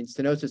pulmonary vein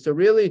stenosis. So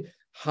really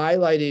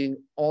highlighting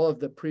all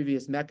of the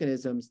previous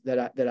mechanisms that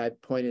I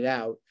pointed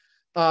out.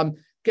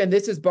 Again,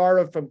 this is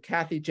borrowed from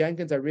Kathy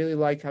Jenkins. I really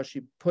like how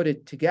she put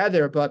it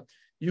together, but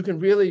you can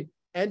really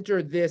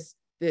enter this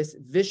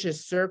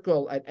vicious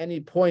circle at any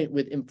point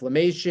with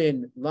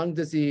inflammation, lung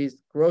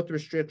disease, growth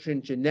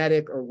restriction,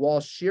 genetic, or wall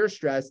shear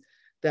stress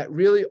that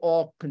really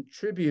all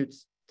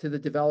contributes to the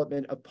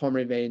development of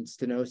pulmonary vein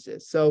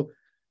stenosis. So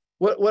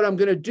what I'm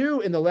going to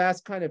do in the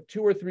last kind of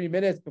 2 or 3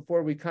 minutes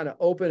before we kind of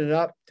open it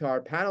up to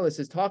our panelists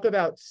is talk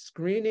about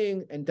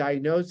screening and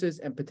diagnosis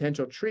and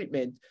potential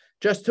treatment,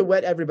 just to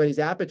whet everybody's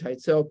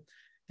appetite. So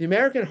the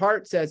American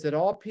Heart says that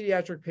all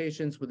pediatric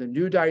patients with a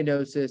new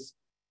diagnosis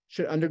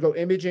should undergo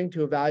imaging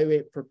to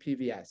evaluate for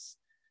PVS.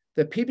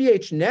 The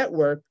PBH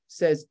network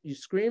says you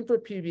screen for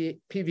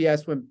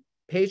PVS when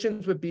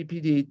patients with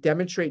BPD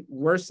demonstrate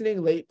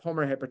worsening late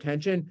pulmonary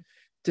hypertension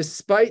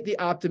despite the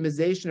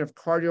optimization of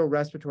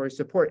cardiorespiratory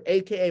support,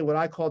 AKA what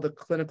I call the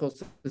clinical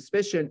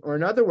suspicion, or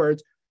in other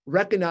words,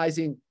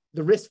 recognizing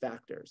the risk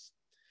factors.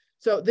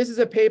 So this is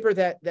a paper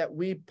that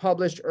we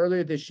published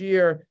earlier this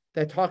year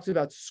that talks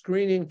about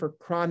screening for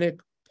chronic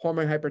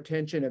pulmonary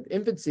hypertension of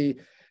infancy.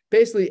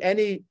 Basically,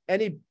 any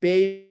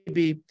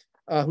baby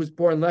who's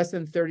born less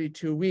than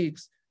 32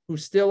 weeks,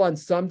 who's still on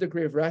some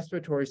degree of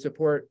respiratory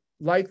support,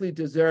 likely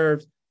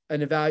deserves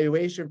an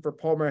evaluation for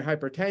pulmonary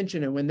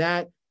hypertension. And when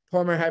that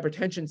pulmonary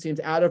hypertension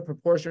seems out of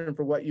proportion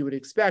for what you would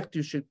expect,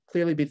 you should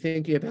clearly be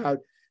thinking about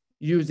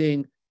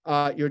using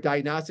your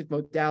diagnostic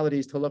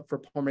modalities to look for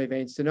pulmonary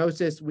vein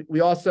stenosis.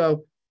 We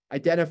also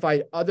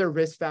identified other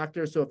risk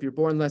factors. So if you're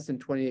born less than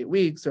 28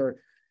 weeks, or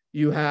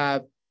you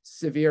have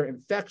severe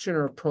infection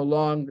or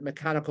prolonged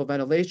mechanical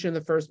ventilation in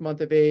the first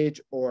month of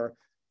age, or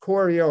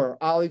chorea or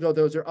oligo,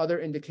 those are other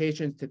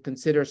indications to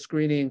consider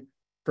screening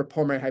for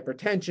pulmonary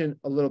hypertension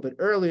a little bit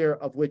earlier,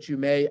 of which you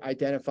may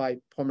identify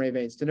pulmonary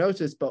vein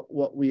stenosis. But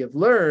what we have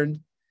learned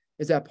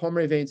is that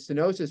pulmonary vein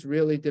stenosis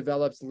really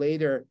develops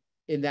later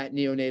in that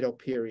neonatal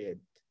period.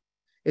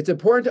 It's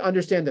important to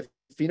understand the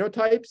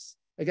phenotypes.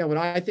 Again, when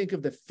I think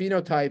of the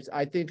phenotypes,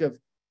 I think of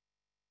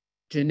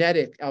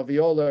genetic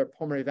alveolar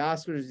pulmonary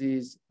vascular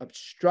disease,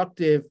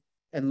 obstructive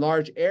and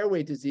large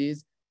airway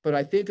disease. But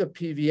I think of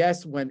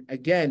PVS when,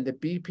 again, the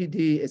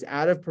BPD is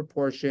out of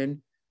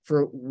proportion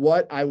for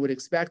what I would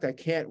expect. I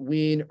can't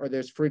wean, or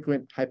there's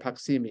frequent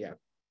hypoxemia.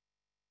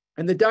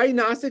 And the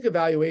diagnostic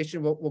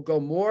evaluation, we'll go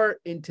more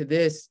into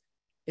this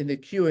in the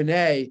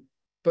Q&A,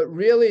 but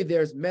really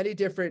there's many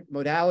different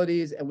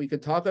modalities, and we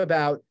could talk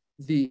about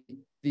the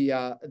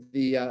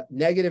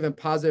negative and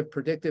positive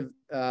predictive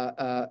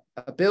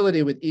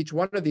ability with each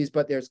one of these,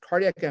 but there's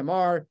cardiac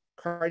MR,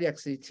 cardiac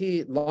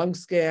CT, lung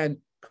scan,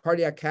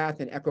 cardiac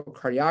cath, and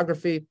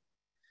echocardiography.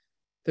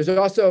 There's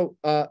also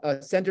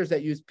centers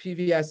that use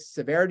PVS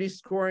severity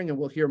scoring, and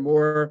we'll hear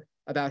more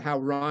about how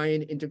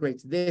Ryan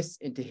integrates this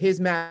into his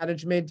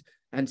management.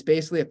 And it's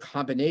basically a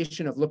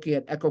combination of looking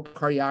at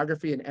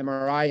echocardiography and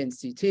MRI and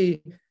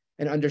CT,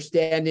 and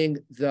understanding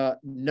the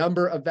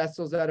number of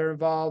vessels that are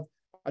involved,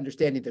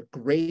 understanding the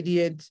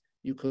gradient.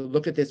 You could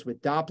look at this with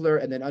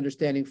Doppler, and then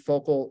understanding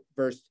focal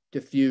versus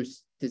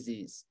diffuse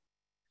disease.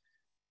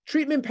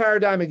 Treatment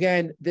paradigm,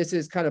 again, this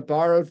is kind of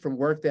borrowed from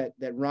work that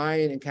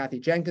Ryan and Kathy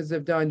Jenkins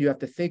have done. You have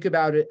to think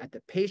about it at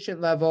the patient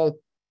level,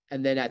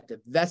 and then at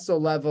the vessel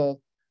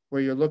level,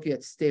 where you're looking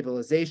at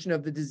stabilization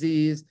of the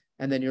disease,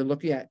 and then you're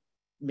looking at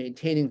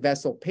maintaining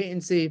vessel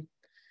patency.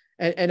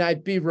 And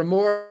I'd be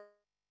more,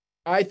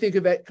 I think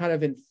of it kind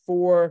of in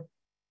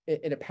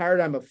a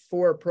paradigm of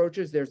four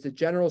approaches. There's the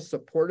general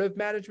supportive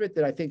management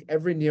that I think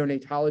every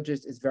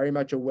neonatologist is very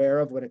much aware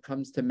of when it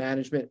comes to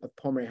management of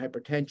pulmonary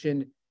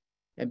hypertension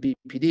and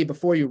BPD.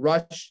 Before you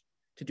rush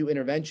to do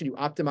intervention, you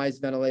optimize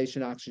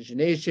ventilation,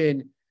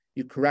 oxygenation,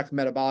 you correct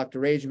metabolic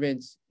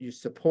derangements, you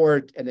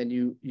support, and then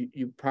you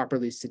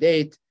properly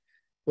sedate.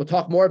 We'll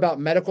talk more about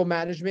medical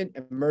management,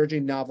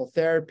 emerging novel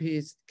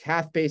therapies,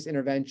 cath-based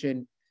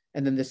intervention,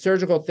 and then the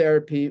surgical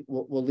therapy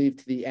we'll leave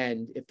to the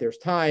end if there's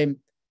time.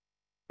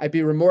 I'd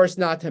be remiss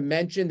not to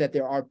mention that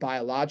there are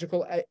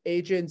biological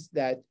agents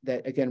that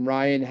again,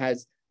 Ryan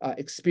has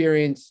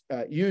experience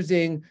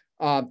using.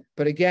 But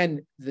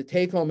again, the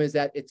take home is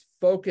that it's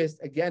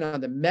focused again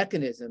on the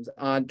mechanisms,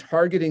 on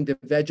targeting the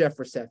VEGF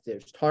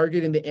receptors,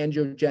 targeting the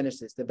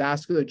angiogenesis, the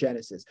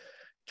vasculogenesis,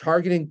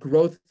 targeting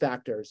growth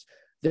factors.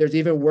 There's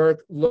even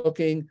work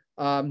looking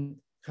at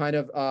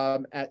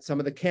some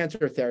of the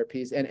cancer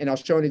therapies. And I'll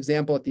show an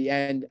example at the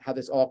end how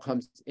this all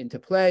comes into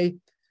play.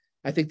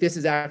 I think this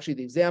is actually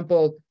the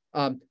example.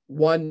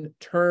 One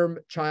term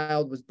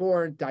child was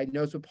born,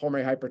 diagnosed with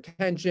pulmonary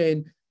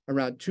hypertension.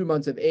 Around 2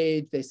 months of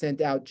age, they sent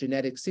out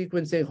genetic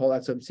sequencing, whole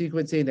exome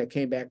sequencing, that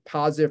came back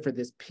positive for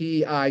this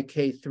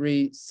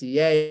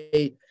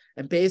PIK3CA.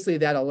 And basically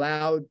that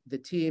allowed the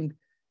team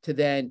to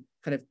then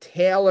kind of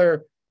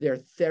tailor their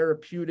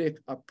therapeutic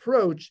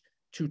approach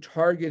to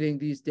targeting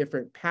these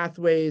different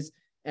pathways.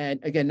 And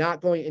again,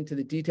 not going into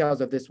the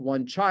details of this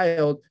one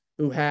child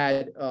who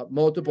had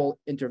multiple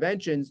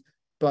interventions,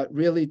 but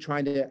really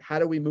trying to, how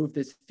do we move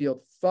this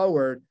field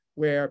forward,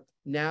 where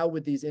now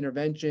with these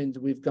interventions,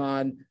 we've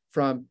gone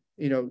from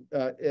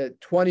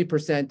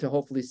 20% to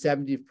hopefully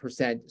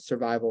 70%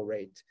 survival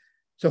rate.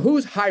 So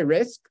who's high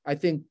risk? I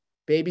think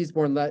babies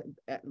born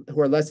who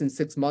are less than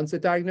 6 months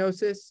at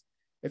diagnosis.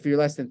 If you're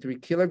less than 3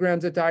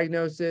 kilograms at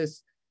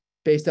diagnosis,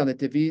 based on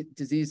the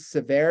disease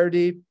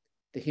severity,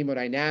 the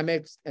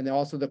hemodynamics, and then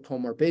also the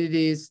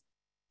comorbidities.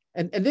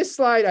 And this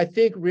slide, I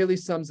think, really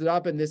sums it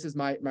up. And this is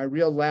my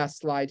real last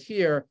slide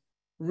here,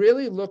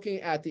 really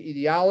looking at the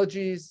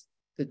etiologies,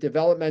 the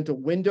developmental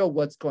window,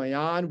 what's going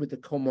on with the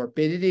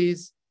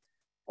comorbidities,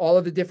 all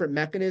of the different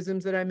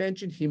mechanisms that I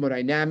mentioned,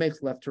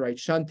 hemodynamics, left to right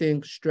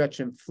shunting,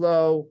 stretch and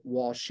flow,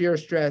 wall shear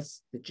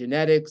stress, the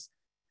genetics,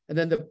 and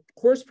then the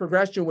course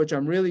progression, which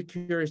I'm really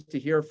curious to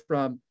hear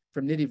from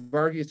Nidhy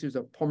Varghese, who's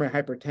a pulmonary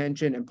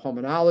hypertension and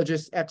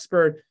pulmonologist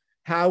expert,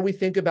 how we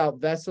think about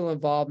vessel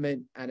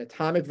involvement,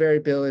 anatomic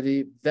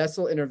variability,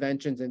 vessel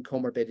interventions, and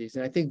comorbidities.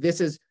 And I think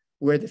this is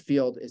where the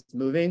field is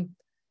moving.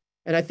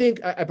 And I think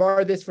I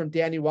borrowed this from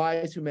Danny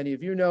Wise, who many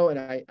of you know, and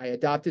I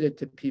adopted it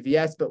to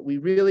PVS, but we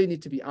really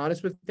need to be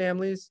honest with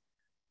families.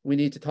 We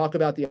need to talk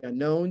about the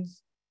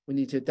unknowns. We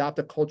need to adopt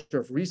a culture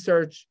of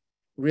research,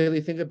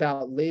 really think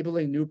about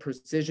labeling new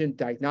precision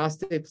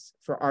diagnostics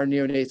for our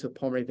neonates with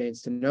pulmonary vein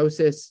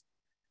stenosis.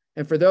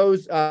 And for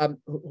those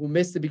who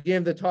missed the beginning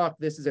of the talk,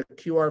 this is a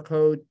QR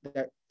code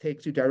that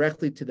takes you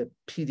directly to the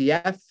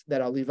PDF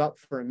that I'll leave up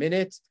for a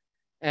minute.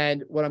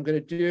 And what I'm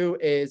going to do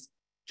is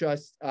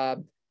just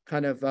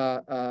kind of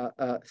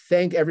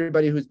thank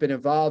everybody who's been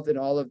involved in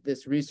all of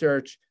this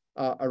research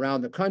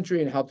around the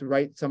country and helped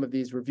write some of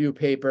these review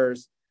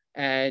papers.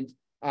 And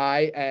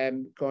I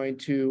am going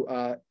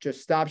to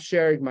just stop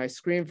sharing my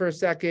screen for a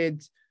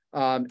second.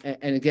 And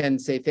again,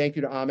 say thank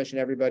you to Amish and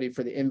everybody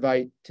for the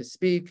invite to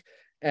speak.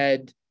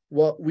 And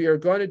what we are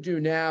going to do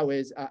now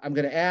is I'm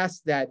going to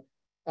ask that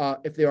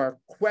if there are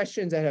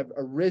questions that have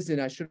arisen,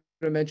 I should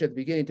have mentioned at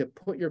the beginning to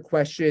put your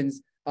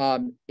questions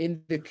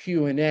in the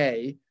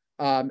Q&A.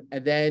 And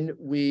then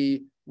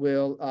we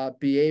will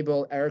be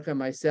able, Erica and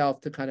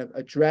myself, to kind of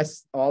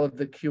address all of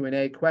the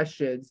Q&A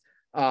questions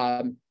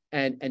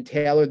and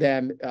tailor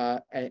them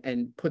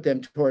and put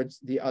them towards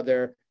the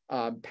other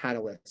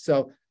panelists.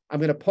 So I'm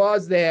going to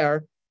pause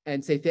there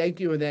and say thank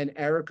you, and then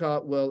Erica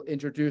will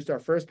introduce our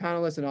first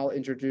panelist, and I'll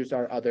introduce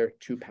our other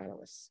two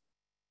panelists.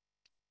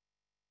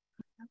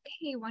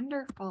 Okay,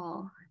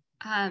 wonderful.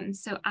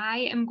 So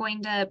I am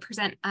going to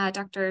present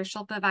Dr.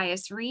 Shilpa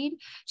Vyas-Read.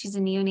 She's a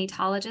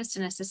neonatologist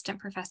and assistant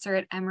professor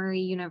at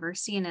Emory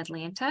University in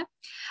Atlanta.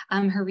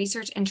 Her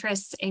research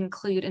interests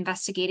include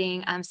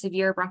investigating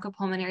severe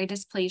bronchopulmonary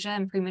dysplasia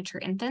in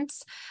premature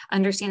infants,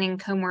 understanding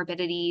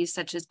comorbidities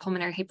such as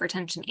pulmonary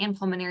hypertension and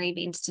pulmonary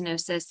vein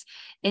stenosis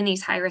in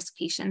these high-risk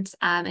patients.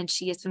 And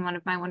she has been one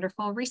of my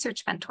wonderful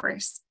research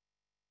mentors.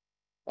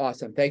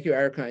 Awesome. Thank you,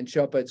 Erica and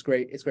Shilpa. It's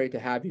great to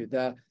have you.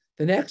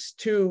 The next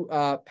two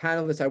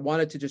panelists I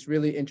wanted to just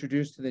really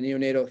introduce to the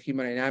neonatal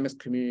hemodynamics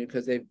community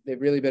because they've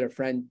really been a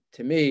friend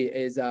to me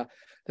is the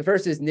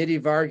first is Nidhy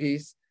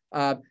Varghese.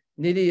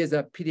 Nidhy is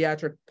a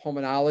pediatric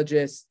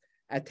pulmonologist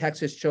at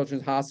Texas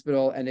Children's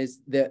Hospital and is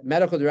the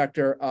medical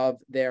director of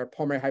their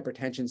pulmonary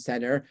hypertension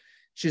center.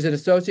 She's an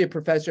associate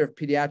professor of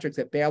pediatrics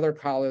at Baylor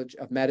College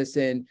of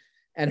Medicine,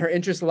 and her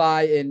interests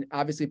lie in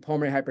obviously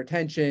pulmonary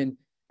hypertension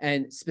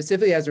and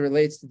specifically as it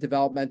relates to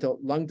developmental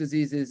lung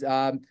diseases.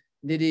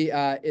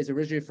 Nidhy is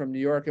originally from New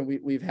York, and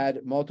we've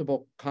had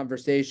multiple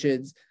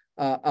conversations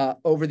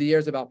over the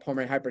years about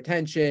pulmonary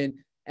hypertension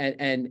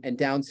and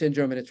Down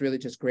syndrome, and it's really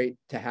just great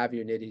to have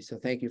you, Nidhy. So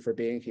thank you for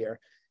being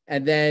here.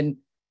 And then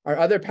our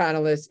other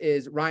panelist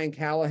is Ryan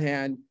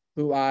Callahan,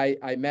 who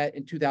I met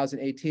in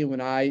 2018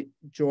 when I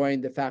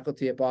joined the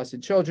faculty at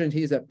Boston Children's.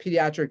 He's a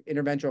pediatric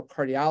interventional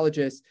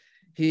cardiologist.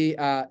 He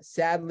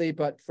sadly,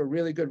 but for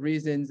really good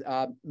reasons,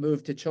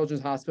 moved to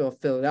Children's Hospital of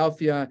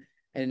Philadelphia,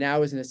 and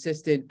now is an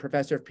assistant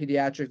professor of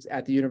pediatrics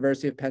at the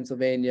University of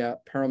Pennsylvania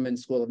Perelman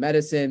School of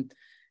Medicine.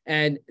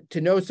 And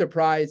to no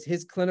surprise,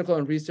 his clinical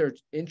and research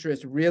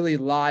interests really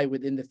lie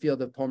within the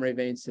field of pulmonary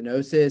vein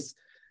stenosis,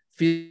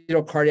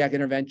 fetal cardiac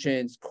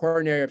interventions,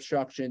 coronary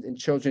obstructions in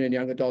children and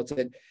young adults.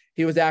 And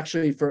he was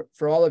actually, for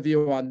all of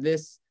you on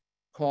this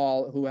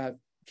call who have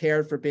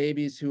cared for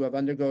babies who have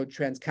undergone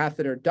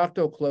transcatheter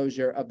ductal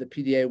closure of the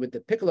PDA with the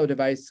Piccolo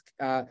device,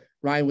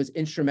 Ryan was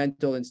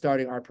instrumental in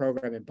starting our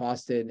program in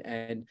Boston.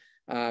 And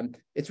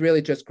it's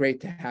really just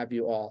great to have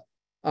you all.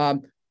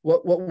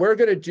 What we're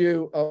going to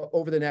do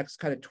over the next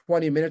kind of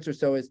 20 minutes or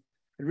so is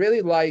I'd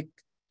really like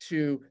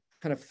to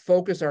kind of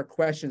focus our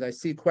questions. I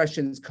see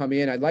questions come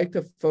in. I'd like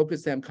to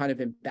focus them kind of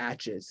in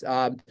batches,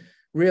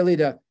 really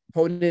to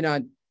hone in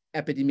on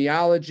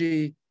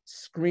epidemiology,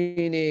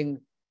 screening,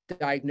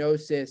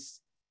 diagnosis,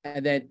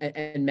 and then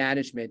and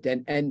management.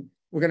 And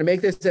we're going to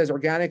make this as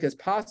organic as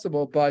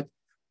possible. But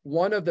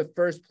one of the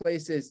first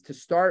places to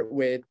start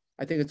with,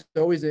 I think it's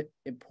always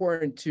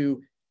important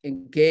to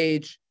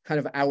engage kind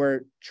of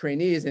our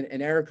trainees,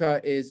 and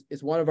Erica is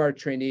one of our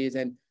trainees.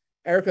 And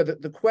Erica,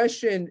 the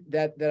question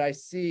that I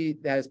see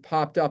that has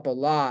popped up a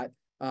lot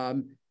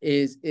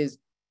is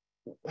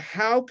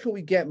how can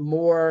we get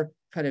more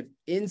kind of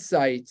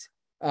insight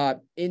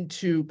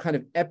into kind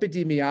of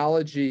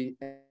epidemiology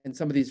and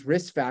some of these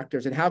risk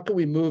factors, and how can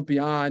we move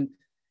beyond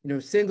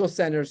single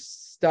center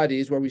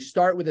studies where we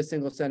start with a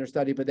single center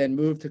study, but then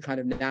move to kind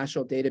of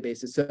national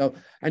databases. So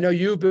I know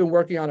you've been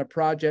working on a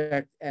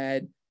project,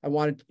 and I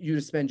wanted you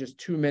to spend just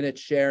 2 minutes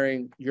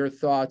sharing your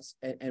thoughts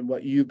and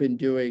what you've been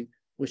doing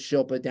with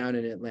Shilpa down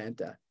in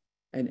Atlanta.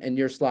 And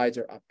your slides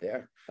are up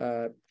there.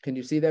 Can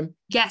you see them?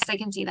 Yes, I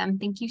can see them.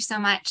 Thank you so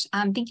much.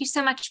 Thank you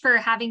so much for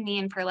having me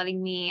and for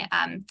letting me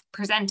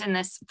present in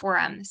this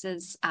forum. This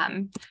is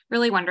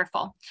really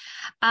wonderful.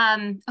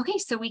 Okay,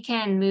 so we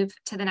can move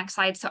to the next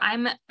slide. So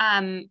I'm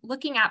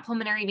looking at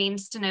pulmonary vein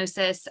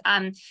stenosis.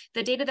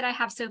 The data that I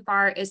have so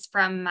far is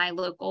from my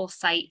local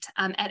site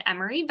at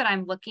Emory, but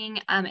I'm looking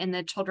in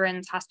the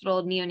Children's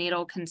Hospital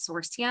Neonatal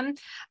Consortium,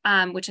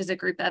 which is a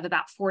group of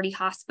about 40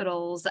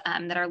 hospitals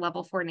that are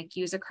level 4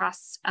 NICUs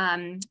across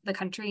the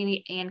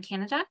country and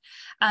Canada.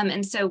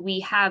 And so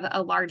we have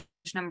a large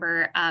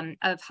number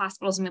of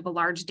hospitals and we have a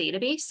large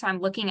database. So I'm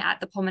looking at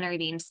the pulmonary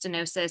vein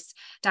stenosis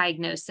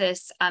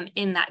diagnosis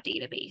in that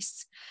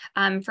database.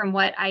 From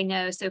what I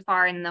know so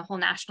far in the whole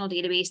national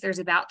database, there's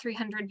about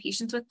 300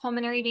 patients with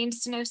pulmonary vein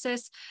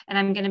stenosis. And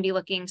I'm going to be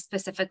looking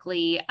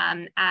specifically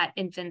at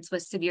infants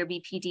with severe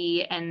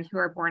BPD and who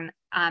are born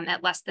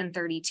at less than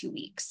 32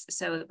 weeks.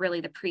 So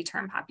really the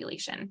preterm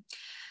population.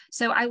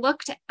 So I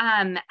looked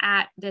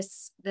at the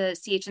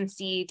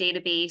CHNC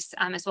database,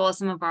 as well as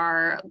some of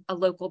our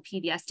local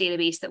PBS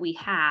database that we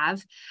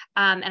have,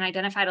 and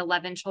identified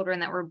 11 children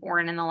that were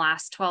born in the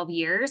last 12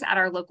 years at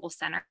our local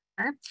center.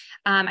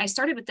 I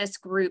started with this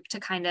group to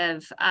kind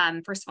of,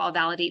 first of all,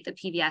 validate the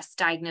PBS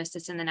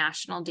diagnosis in the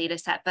national data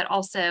set, but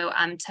also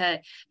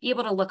to be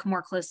able to look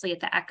more closely at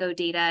the echo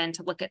data and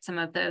to look at some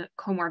of the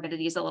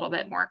comorbidities a little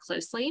bit more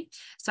closely.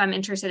 So I'm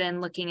interested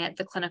in looking at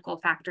the clinical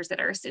factors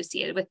that are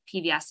associated with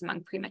PBS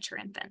among premature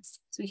infants.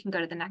 So we can go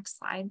to the next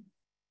slide.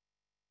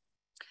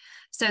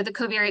 So the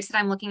covariates that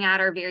I'm looking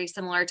at are very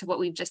similar to what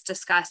we've just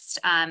discussed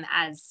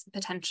as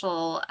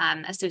potential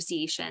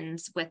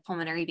associations with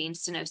pulmonary vein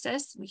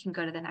stenosis. We can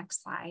go to the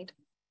next slide.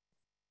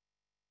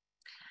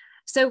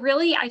 So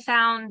really I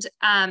found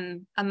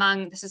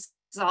this is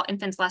all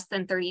infants less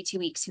than 32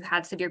 weeks who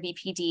had severe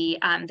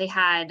BPD. They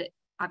had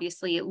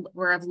obviously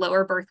were of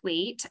lower birth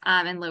weight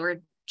and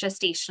lower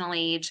gestational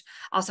age,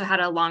 also had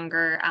a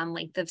longer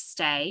length of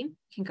stay. You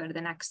can go to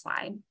the next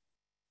slide.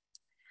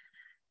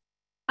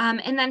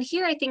 And then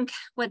here, I think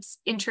what's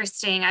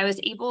interesting, I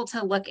was able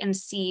to look and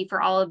see for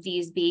all of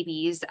these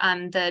babies,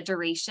 the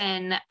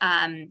duration,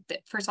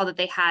 first of all, that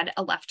they had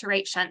a left to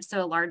right shunt,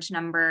 so a large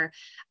number,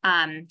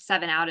 7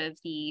 out of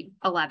the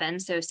 11,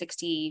 so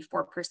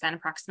 64%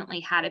 approximately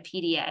had a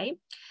PDA.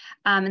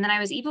 And then I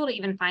was able to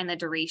even find the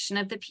duration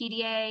of the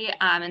PDA.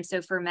 And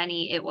so for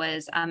many, it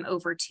was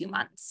over 2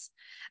 months.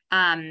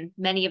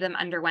 Many of them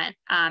underwent,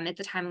 at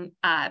the time,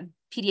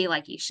 PDA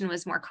ligation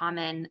was more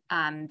common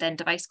than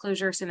device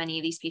closure. So many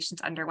of these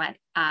patients underwent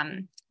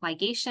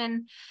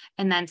ligation,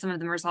 and then some of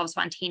them resolved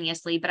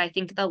spontaneously. But I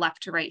think the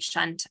left to right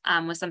shunt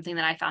was something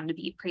that I found to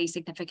be pretty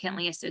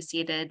significantly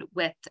associated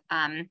with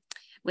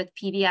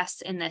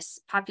PBS in this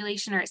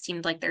population, or it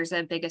seemed like there's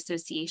a big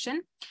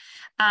association.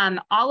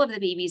 All of the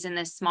babies in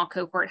this small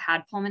cohort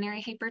had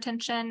pulmonary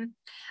hypertension,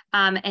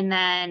 and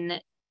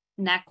then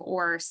neck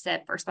or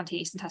SIP or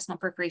spontaneous intestinal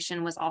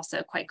perforation was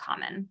also quite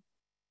common.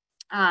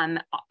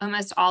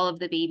 Almost all of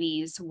the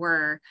babies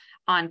were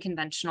on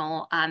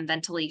conventional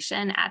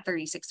ventilation at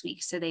 36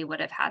 weeks, so they would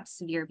have had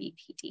severe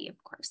BPD,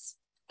 of course.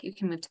 You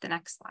can move to the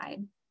next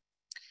slide.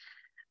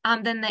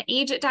 Then the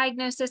age at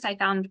diagnosis I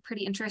found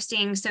pretty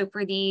interesting. So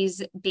for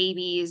these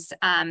babies,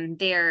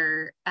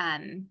 their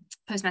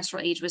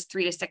postmenstrual age was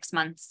 3 to 6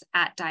 months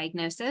at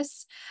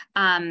diagnosis.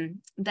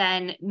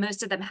 Then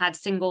most of them had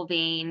single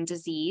vein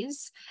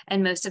disease,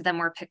 and most of them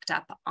were picked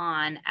up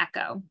on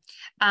echo.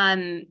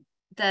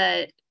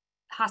 The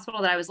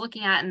hospital that I was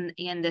looking at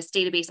in this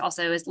database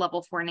also is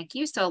level 4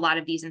 NICU. So a lot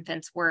of these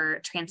infants were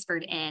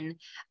transferred in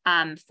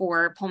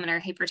for pulmonary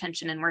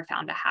hypertension and were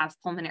found to have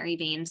pulmonary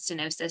vein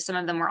stenosis. Some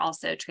of them were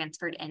also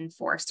transferred in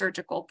for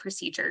surgical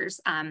procedures,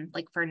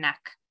 like for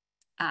neck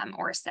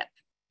or SIP.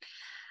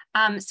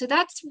 So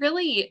that's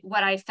really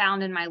what I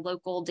found in my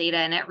local data.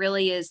 And it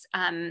really is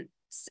kind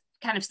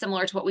of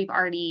similar to what we've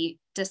already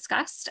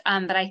discussed.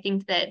 But I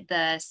think that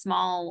the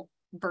small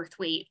birth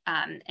weight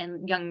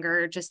and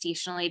younger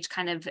gestational age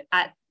kind of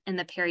in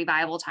the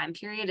peri-viable time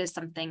period is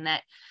something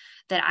that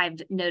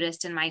I've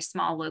noticed in my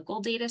small local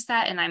data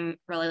set. And I'm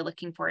really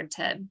looking forward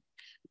to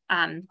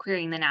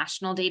querying the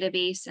national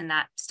database, and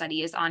that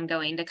study is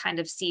ongoing to kind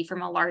of see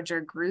from a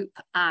larger group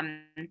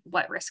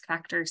what risk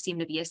factors seem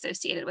to be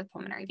associated with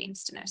pulmonary vein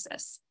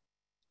stenosis.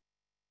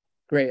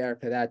 Great,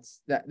 Erica.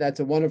 That's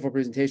a wonderful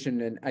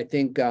presentation. And I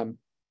think I'm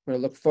going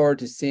to look forward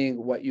to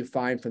seeing what you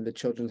find from the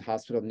Children's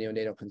Hospital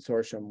Neonatal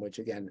Consortium, which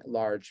again,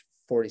 large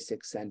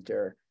 46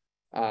 center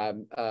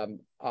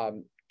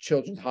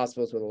children's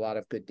hospitals with a lot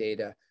of good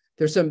data.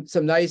 There's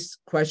some nice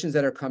questions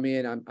that are coming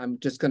in. I'm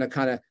just going to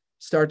kind of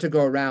start to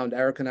go around.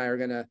 Eric and I are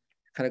going to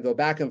kind of go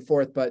back and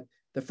forth, but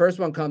the first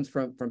one comes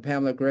from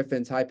Pamela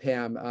Griffins. Hi,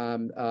 Pam,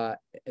 at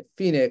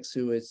Phoenix,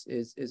 who is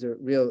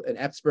an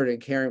expert in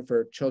caring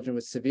for children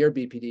with severe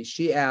BPD.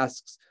 She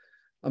asks,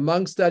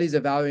 among studies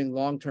evaluating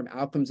long-term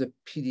outcomes of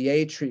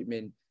PDA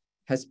treatment,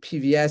 has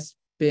PVS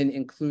been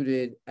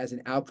included as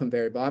an outcome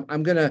variable?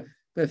 I'm gonna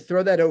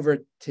throw that over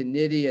to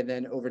Nidhy and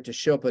then over to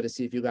Shilpa to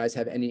see if you guys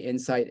have any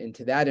insight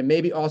into that. And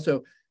maybe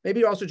also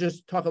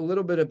just talk a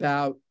little bit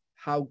about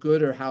how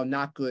good or how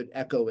not good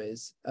echo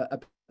is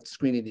about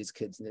screening these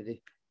kids,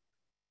 Nidhy.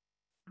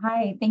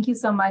 Hi, thank you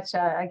so much.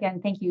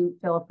 Again, thank you,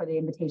 Phil, for the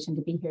invitation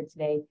to be here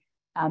today.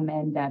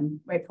 And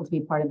I'm grateful to be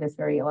part of this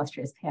very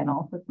illustrious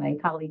panel with my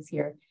colleagues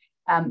here.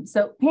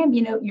 So Pam,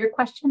 your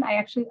question,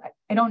 I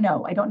don't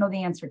know. I don't know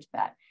the answer to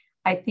that.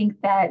 I think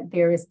that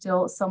there is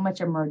still so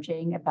much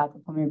emerging about the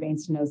pulmonary vein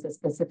stenosis,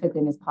 specifically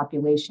in this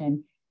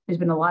population. There's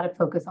been a lot of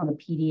focus on the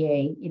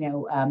PDA,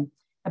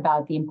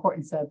 about the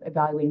importance of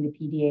evaluating the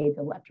PDA,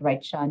 the left to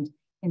right shunt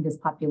in this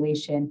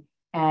population,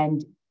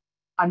 and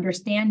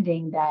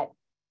understanding that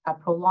a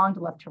prolonged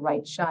left to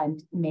right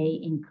shunt may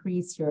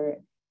increase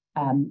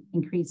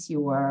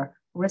your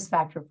risk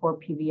factor for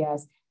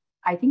PVS.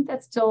 I think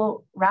that's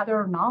still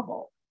rather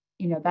novel.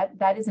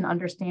 That is an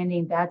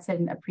understanding, that's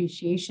an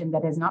appreciation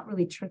that has not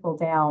really trickled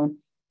down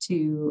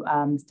to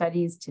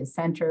studies, to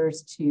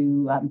centers,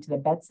 to the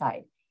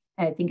bedside.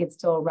 And I think it's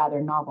still rather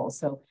novel.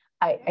 So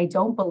I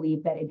don't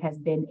believe that it has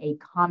been a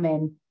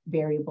common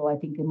variable. I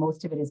think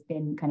most of it has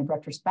been kind of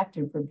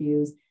retrospective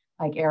reviews,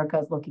 like Erica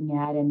is looking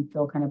at and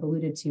Phil kind of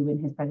alluded to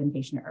in his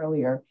presentation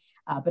earlier.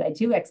 But I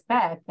do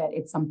expect that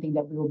it's something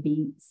that we will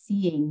be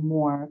seeing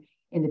more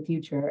in the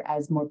future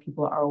as more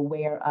people are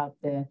aware of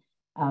the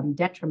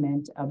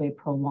detriment of a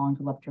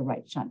prolonged left to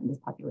right shunt in this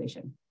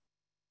population.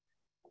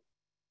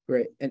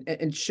 Great.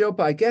 And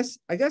Shilpa, I guess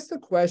the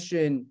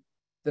question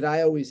that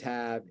I always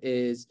have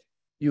is,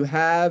 you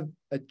have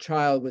a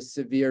child with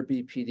severe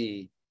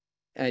BPD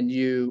and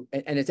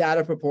it's out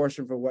of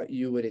proportion for what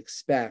you would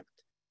expect.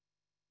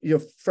 You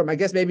know, from, I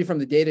guess maybe from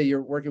the data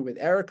you're working with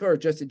Erica, or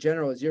just in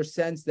general, is your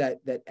sense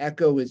that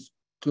echo is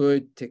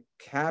good to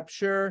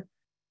capture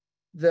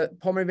the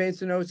pulmonary vein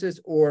stenosis,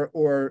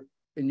 or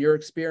in your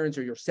experience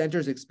or your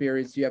center's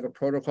experience, do you have a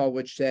protocol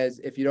which says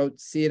if you don't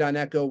see it on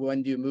echo,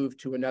 when do you move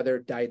to another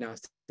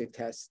diagnostic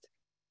test?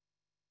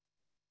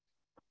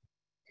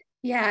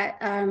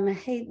 Yeah,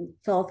 hey,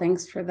 Phil,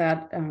 thanks for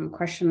that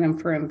question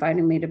and for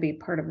inviting me to be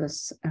part of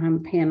this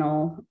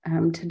panel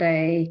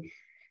today.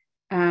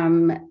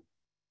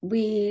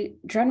 We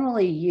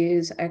generally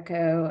use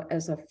echo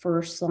as a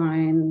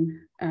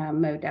first-line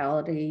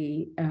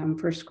modality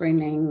for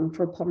screening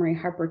for pulmonary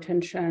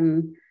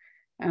hypertension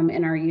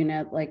in our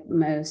unit, like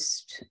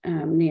most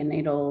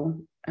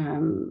neonatal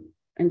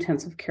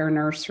intensive care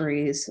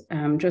nurseries,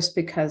 just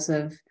because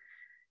of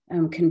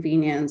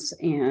convenience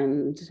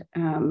and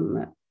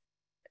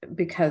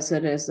because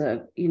it is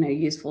a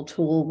useful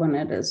tool when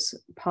it is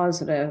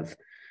positive.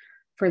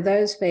 For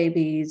those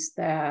babies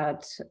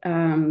that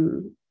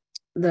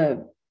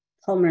the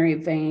pulmonary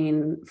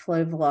vein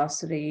flow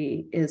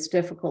velocity is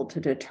difficult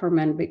to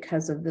determine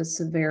because of the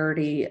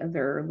severity of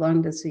their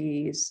lung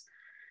disease,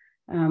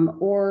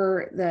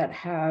 or that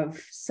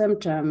have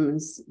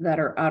symptoms that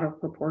are out of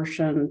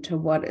proportion to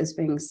what is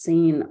being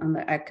seen on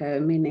the echo,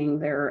 meaning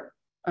they're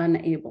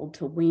unable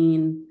to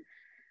wean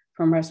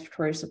from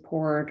respiratory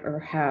support or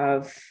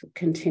have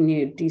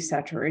continued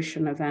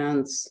desaturation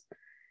events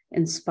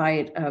in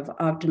spite of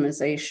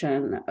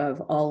optimization of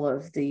all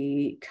of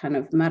the kind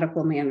of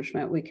medical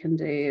management we can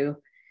do.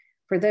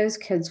 For those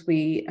kids,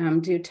 we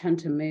do tend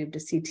to move to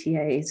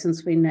CTA,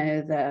 since we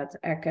know that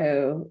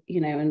echo,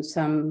 in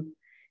some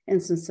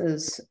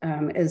instances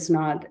is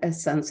not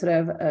as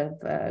sensitive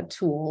of a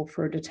tool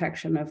for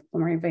detection of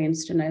pulmonary vein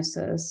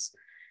stenosis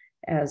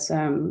as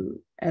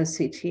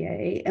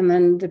CTA. And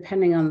then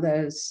depending on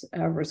those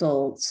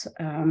results,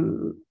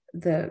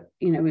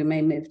 we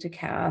may move to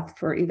cath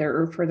for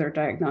either further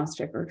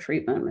diagnostic or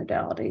treatment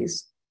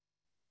modalities.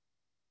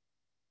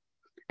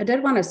 I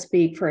did want to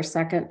speak for a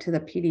second to the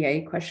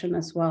PDA question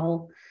as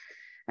well,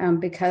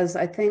 because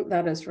I think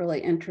that is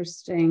really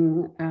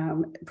interesting,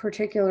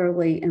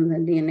 particularly in the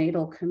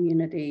neonatal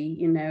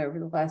community. Over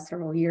the last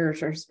several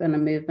years, there's been a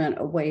movement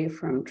away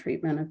from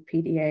treatment of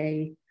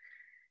PDA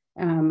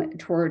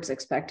towards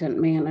expectant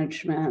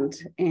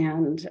management,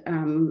 and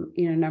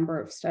a number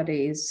of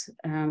studies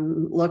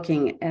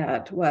looking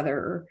at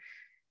whether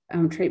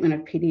treatment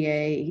of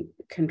PDA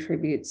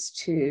contributes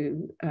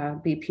to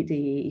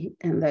BPD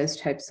and those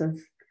types of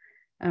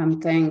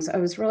things. I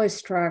was really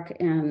struck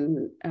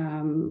in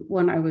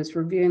when I was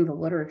reviewing the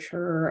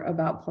literature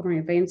about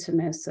pulmonary vein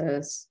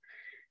stenosis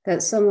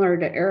that, similar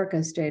to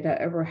Erica's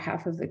data, over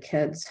half of the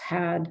kids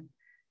had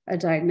a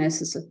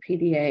diagnosis of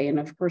PDA, and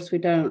of course we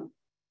don't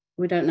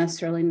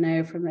necessarily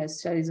know from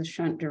those studies of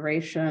shunt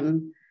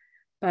duration,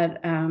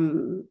 but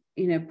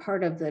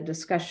part of the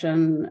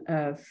discussion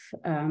of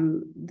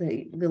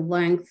the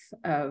length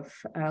of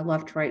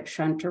left-right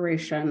shunt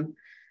duration,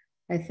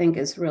 I think,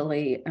 is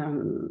really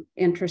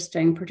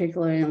interesting,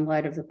 particularly in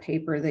light of the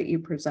paper that you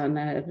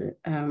presented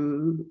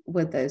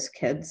with those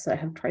kids that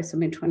have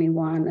trisomy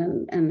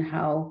 21 and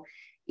how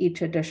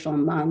each additional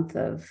month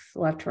of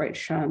left-right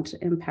shunt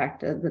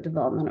impacted the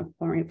development of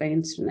pulmonary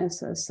vein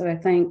stenosis. So I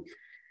think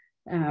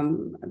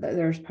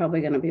there's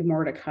probably going to be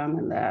more to come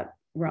in that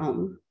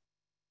realm.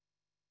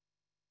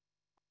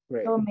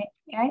 Great. So may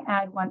I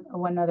add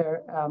one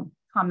other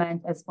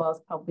comment, as well as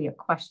probably a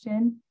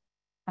question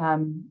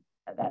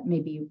that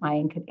maybe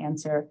Ryan could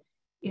answer.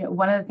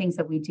 One of the things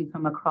that we do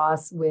come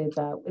across with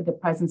the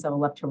presence of a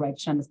left to right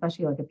shunt,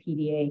 especially like a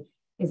PDA,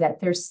 is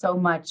that there's so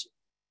much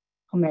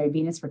pulmonary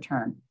venous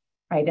return,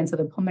 right? And so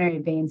the pulmonary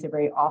veins are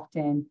very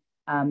often,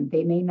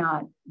 they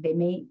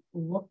may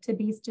look to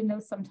be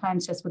stenosed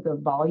sometimes just with the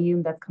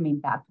volume that's coming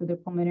back through the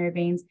pulmonary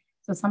veins.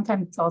 So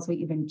sometimes it's also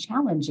even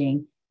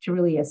challenging to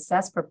really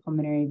assess for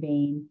pulmonary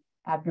vein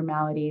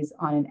abnormalities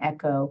on an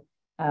echo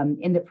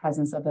in the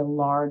presence of a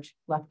large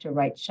left to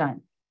right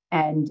shunt.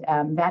 And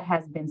that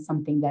has been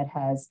something that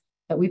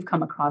we've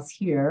come across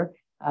here,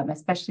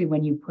 especially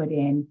when you put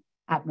in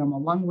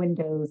abnormal lung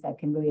windows that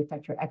can really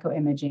affect your echo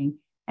imaging.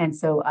 And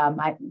so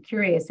I'm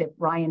curious if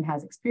Ryan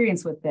has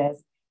experience with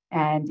this,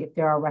 and if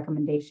there are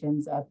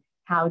recommendations of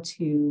how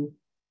to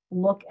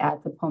look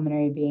at the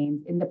pulmonary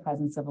veins in the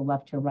presence of a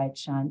left to right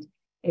shunt.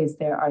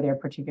 Are there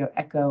particular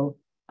echo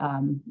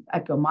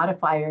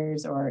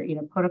modifiers or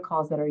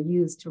protocols that are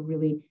used to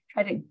really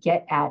try to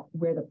get at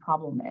where the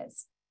problem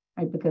is,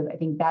 right? Because I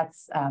think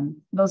that's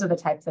those are the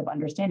types of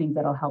understandings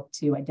that'll help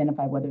to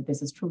identify whether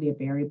this is truly a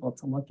variable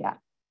to look at.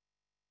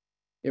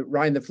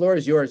 Ryan, the floor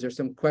is yours. There's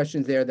some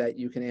questions there that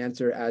you can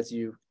answer as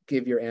you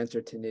give your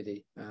answer to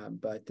Nidhy,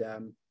 but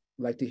I'd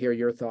like to hear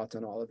your thoughts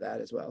on all of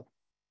that as well.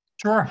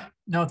 Sure.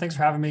 No, thanks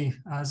for having me.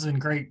 This has been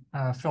great.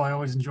 Phil, I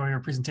always enjoy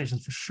your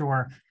presentations for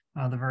sure.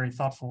 They're very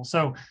thoughtful.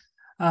 So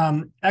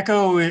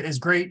Echo is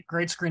great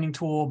screening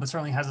tool, but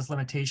certainly has its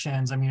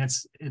limitations. I mean,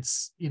 it's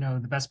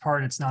the best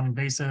part, it's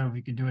non-invasive.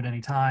 You can do it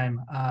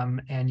anytime,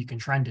 and you can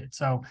trend it.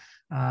 So,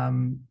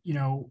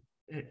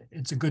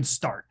 it's a good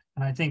start.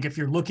 And I think if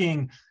you're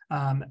looking,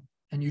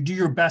 and you do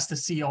your best to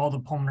see all the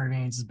pulmonary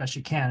veins as best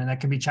you can, and that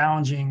can be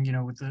challenging,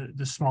 with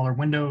the smaller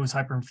windows,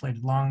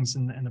 hyperinflated lungs,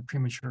 and the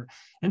premature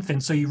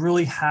infant. So you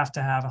really have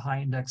to have a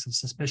high index of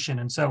suspicion.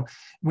 And so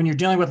when you're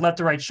dealing with left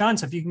to right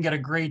shunts, if you can get a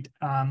great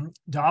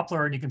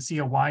Doppler and you can see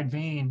a wide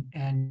vein,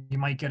 and you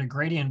might get a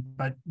gradient,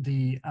 but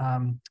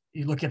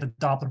you look at the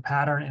Doppler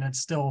pattern and it's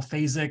still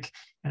phasic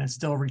and it's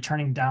still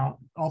returning down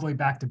all the way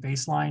back to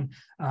baseline,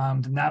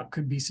 then that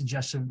could be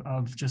suggestive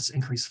of just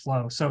increased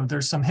flow. So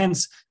there's some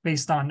hints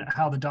based on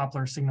how the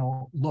Doppler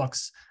signal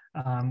looks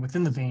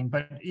within the vein.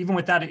 But even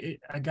with that, it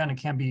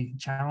can be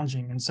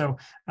challenging. And so,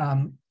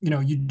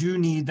 you do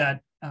need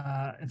that.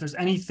 If there's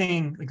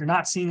anything, like you're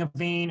not seeing a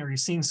vein or you're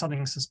seeing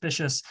something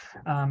suspicious,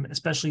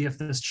 especially if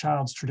this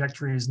child's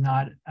trajectory is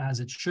not as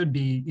it should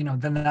be,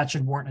 then that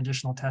should warrant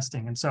additional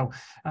testing. And so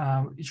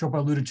Shilpa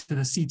alluded to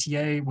the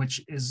CTA,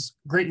 which is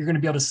great. You're going to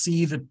be able to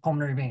see the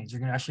pulmonary veins. You're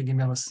going to actually be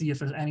able to see if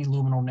there's any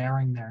luminal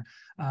narrowing there.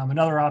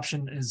 Another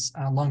option is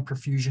a lung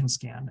perfusion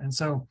scan. And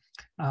so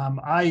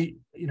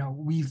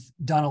we've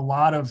done a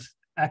lot of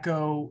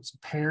echoes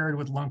paired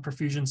with lung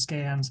perfusion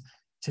scans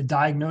to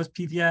diagnose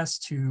PVS,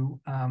 to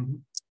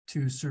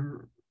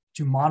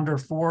monitor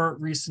for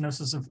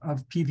restenosis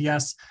of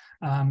PVS.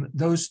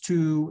 Those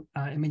two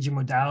imaging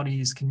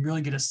modalities can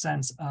really get a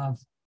sense of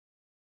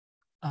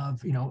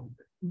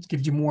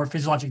gives you more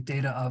physiologic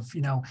data of,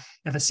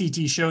 if a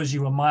CT shows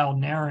you a mild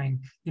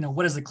narrowing,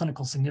 what is the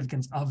clinical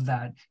significance of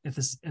that if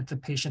the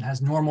patient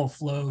has normal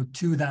flow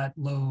to that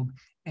lobe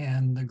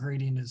and the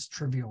gradient is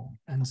trivial.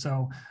 And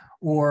so,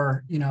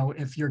 or,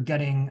 if you're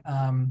getting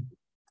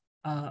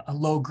a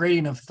low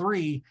gradient of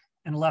 3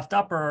 in left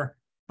upper,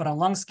 but on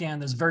lung scan,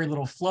 there's very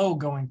little flow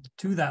going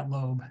to that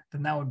lobe,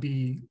 then that would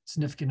be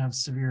significant of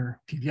severe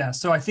PVS.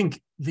 So I think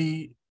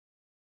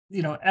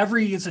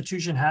every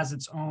institution has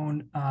its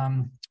own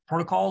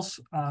protocols.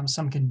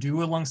 Some can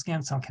do a lung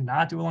scan, some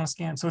cannot do a lung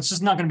scan. So it's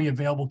just not going to be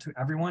available to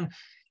everyone.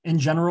 In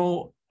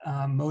general,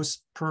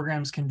 most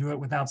programs can do it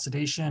without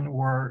sedation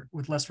or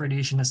with less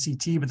radiation to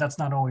CT, but that's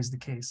not always the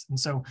case. And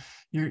so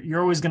you're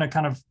always going to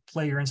kind of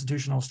play your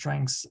institutional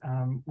strengths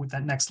with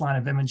that next line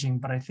of imaging.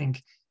 But I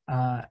think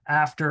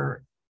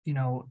after,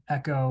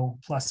 echo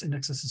plus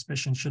index of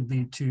suspicion should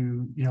lead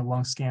to,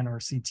 lung scan or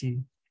CT.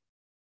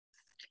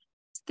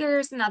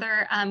 There's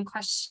another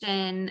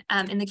question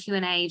in the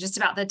Q&A just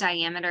about the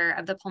diameter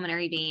of the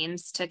pulmonary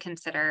veins to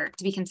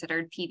be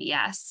considered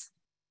PVS.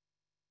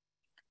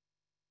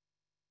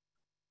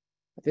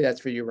 I think that's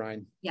for you,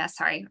 Ryan. Yeah,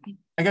 sorry.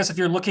 I guess if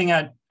you're looking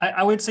at,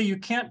 I would say you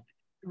can't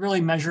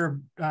really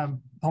measure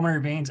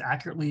pulmonary veins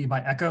accurately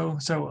by echo.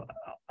 So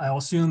I'll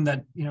assume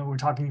that, we're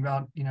talking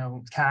about,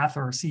 cath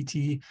or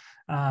CT.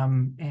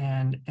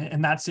 And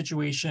in that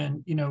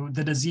situation,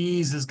 the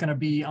disease is going to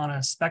be on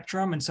a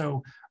spectrum. And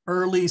so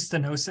early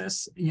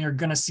stenosis, you're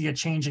going to see a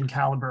change in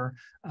caliber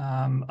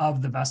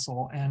of the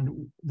vessel,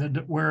 and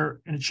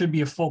it should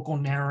be a focal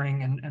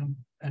narrowing,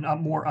 and up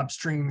more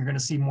upstream, you're going to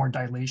see more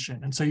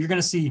dilation. And so you're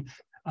going to see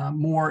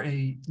more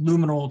a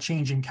luminal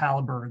change in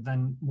caliber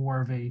than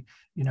more of a,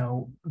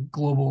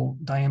 global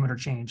diameter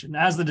change. And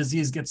as the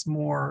disease gets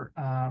more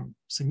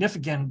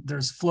significant,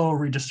 there's flow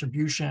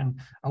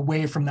redistribution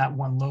away from that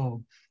one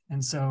lobe.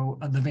 And so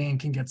the vein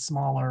can get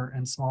smaller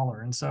and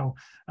smaller. And so,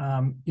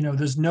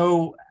 there's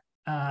no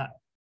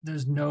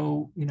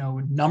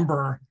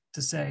number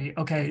to say,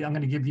 okay, I'm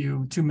going to give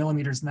you 2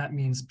 millimeters and that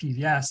means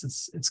PVS.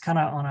 It's kind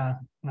of on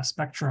a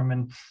spectrum.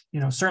 And,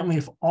 certainly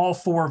if all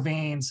 4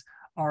 veins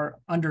are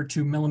under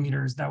 2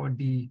 millimeters, that would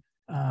be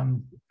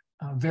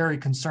very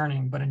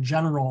concerning. But in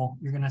general,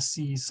 you're going to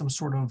see some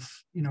sort of,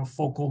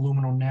 focal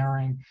luminal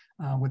narrowing,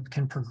 which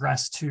can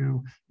progress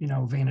to,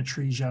 vein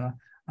atresia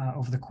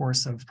over the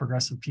course of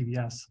progressive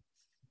PVS.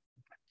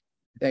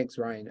 Thanks,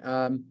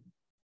 Ryan.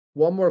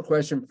 One more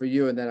question for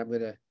you, and then I'm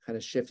going to kind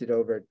of shift it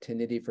over to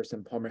Nidhy for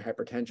some pulmonary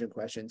hypertension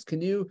questions.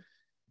 Can you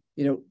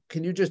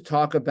just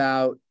talk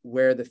about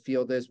where the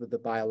field is with the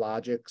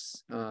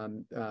biologics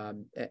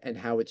and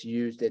how it's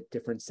used at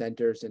different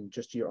centers and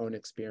just your own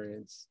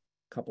experience?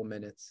 Couple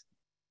minutes.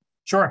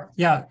 Sure.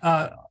 Yeah,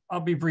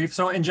 I'll be brief.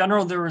 So in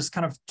general, there was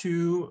kind of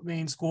 2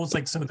 main schools.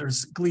 So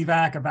there's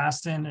Gleevec,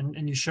 Avastin,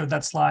 and you showed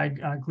that slide.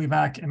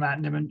 Gleevec,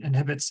 imatinib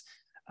inhibits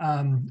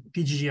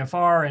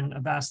PGFR, and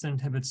Avastin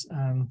inhibits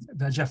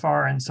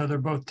VEGFR. And so they're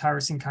both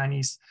tyrosine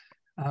kinase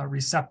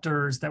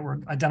receptors that were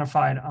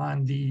identified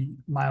on the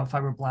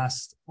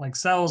myofibroblast-like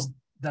cells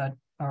that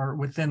are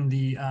within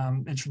the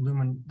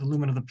the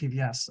lumen of the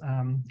PVS,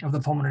 of the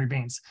pulmonary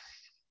veins.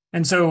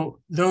 And so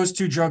those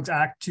two drugs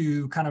act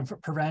to kind of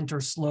prevent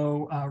or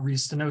slow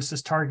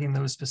restenosis, targeting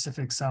those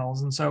specific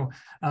cells. And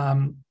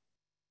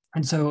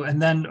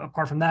then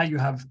apart from that, you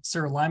have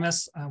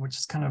sirolimus, which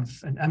is kind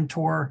of an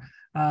mTOR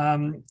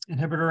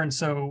inhibitor. And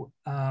so,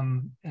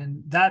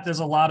 and that there's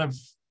a lot of,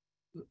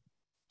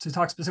 to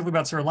talk specifically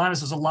about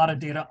sirolimus, there's a lot of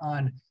data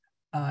on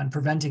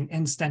preventing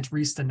in-stent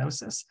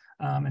restenosis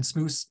and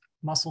smooth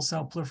muscle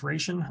cell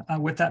proliferation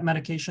with that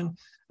medication.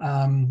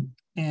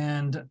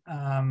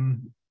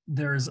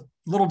 There's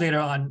little data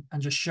on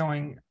just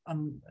showing,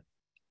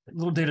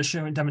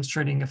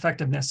 demonstrating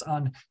effectiveness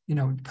on,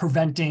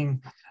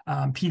 preventing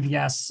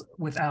PVS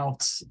without,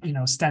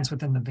 stents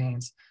within the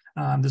veins.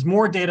 There's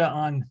more data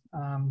on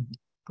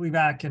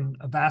Gleevec and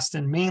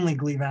Avastin, mainly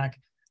Gleevec.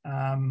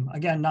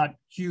 Again, not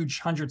huge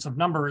hundreds of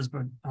numbers,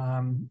 but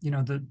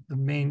the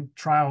main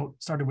trial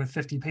started with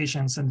 50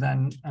 patients, and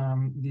then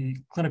the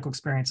clinical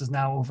experience is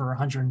now over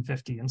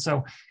 150. And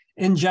so,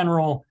 in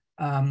general,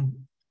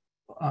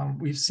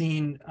 we've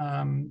seen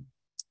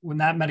when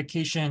that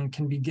medication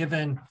can be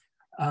given,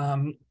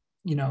 9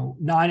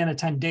 out of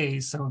 10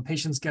 days, so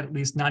patients get at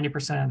least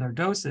 90% of their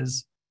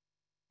doses,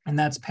 and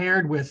that's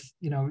paired with,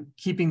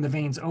 keeping the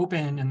veins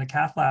open in the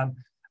cath lab.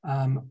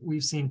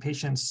 We've seen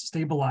patients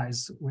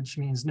stabilize, which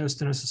means no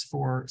stenosis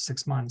for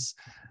 6 months.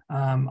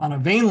 On a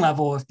vein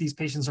level, if these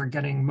patients are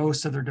getting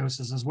most of their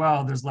doses as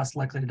well, there's less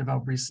likely to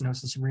develop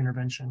restenosis and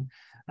reintervention.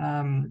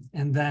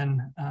 And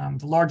then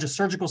the largest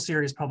surgical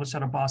series published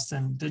out of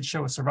Boston did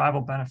show a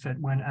survival benefit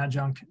when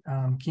adjunct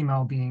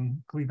chemo,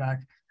 being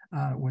Gleevec,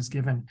 was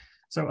given.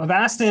 So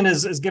Avastin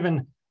is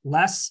given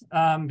less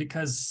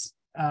because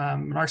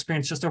in our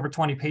experience, just over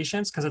 20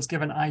 patients, because it's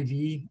given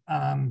IV,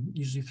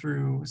 usually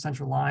through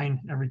central line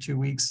every 2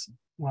 weeks,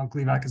 while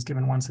Gleevec is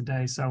given once a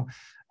day. So,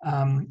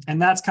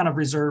 and that's kind of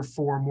reserved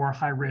for more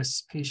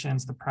high-risk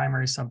patients, the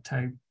primary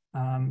subtype,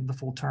 the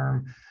full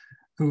term,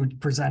 who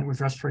present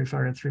with respiratory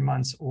failure at 3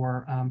 months,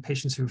 or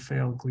patients who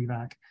failed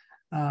Gleevec.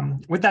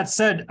 With that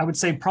said, I would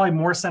say probably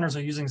more centers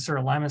are using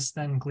sirolimus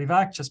than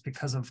Gleevec just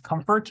because of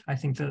comfort. I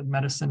think the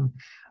medicine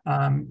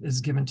is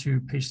given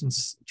to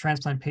patients,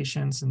 transplant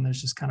patients, and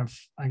there's just kind of,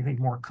 I think,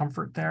 more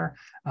comfort there.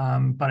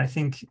 But I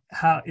think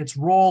how its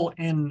role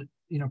in,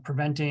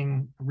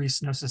 preventing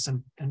restenosis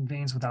and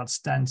veins without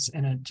stents,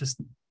 and it just,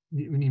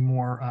 we need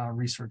more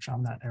research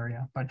on that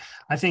area. But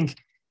I think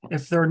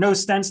if there are no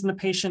stents in the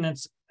patient,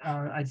 it's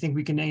I think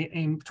we can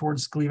aim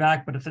towards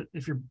Gleevec, but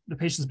if the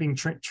patient's being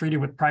treated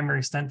with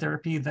primary stent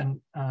therapy, then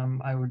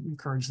I would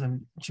encourage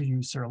them to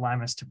use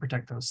sirolimus to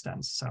protect those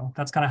stents. So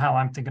that's kind of how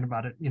I'm thinking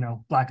about it,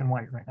 black and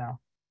white right now.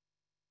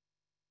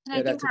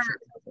 And I think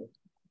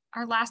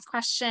our last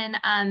question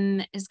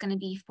is going to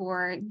be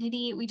for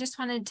Nidhy. We just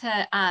wanted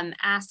to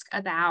ask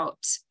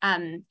about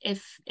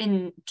if,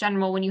 in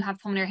general, when you have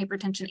pulmonary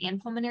hypertension and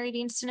pulmonary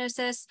vein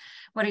stenosis,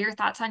 what are your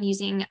thoughts on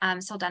using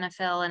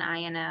sildenafil and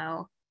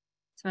INO,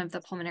 some of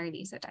the pulmonary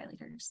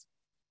vasodilators?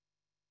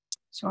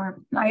 Sure.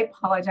 I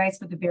apologize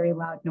for the very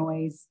loud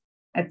noise.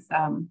 It's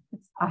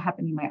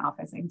happening in my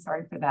office. I'm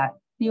sorry for that.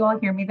 Do you all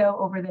hear me though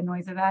over the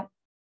noise of that?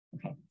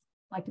 Okay.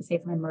 I like to say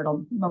it's my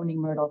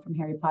moaning Myrtle from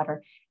Harry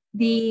Potter.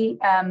 The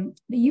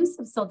use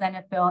of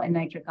sildenafil and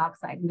nitric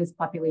oxide in this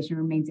population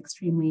remains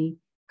extremely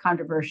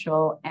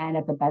controversial and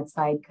at the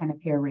bedside kind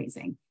of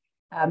hair-raising.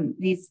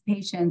 These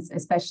patients,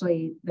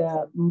 especially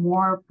the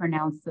more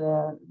pronounced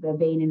the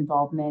vein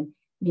involvement,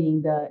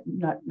 meaning the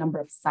number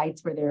of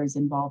sites where there is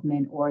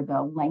involvement or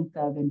the length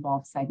of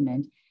involved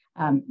segment,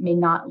 may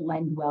not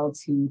lend well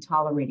to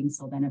tolerating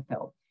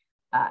sildenafil.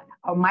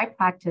 My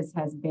practice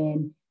has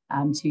been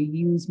to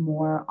use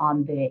more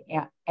on the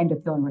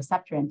endothelin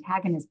receptor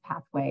antagonist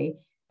pathway,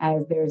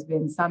 as there's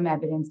been some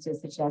evidence to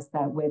suggest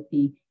that with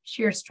the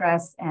shear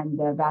stress and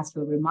the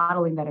vascular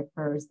remodeling that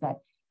occurs, that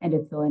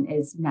endothelin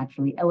is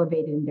naturally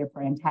elevated, and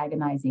therefore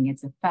antagonizing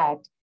its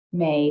effect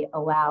may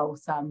allow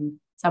some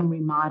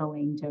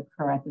remodeling to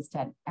occur at the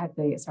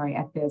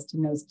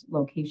stenosed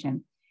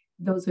location.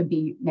 Those would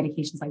be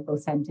medications like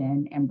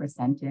bosentan,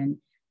 ambrisentan,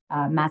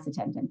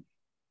 macitentan.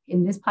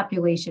 In this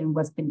population,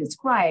 what's been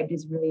described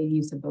is really the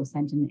use of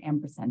bosentan and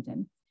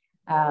ambrisentan,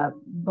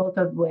 both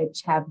of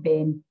which have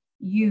been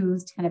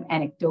used kind of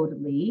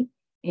anecdotally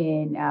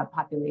in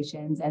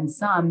populations, and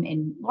some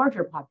in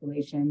larger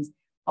populations,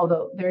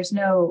 although there's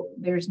no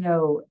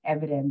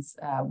evidence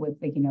with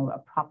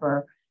a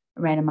proper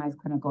randomized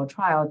clinical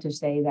trial to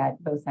say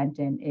that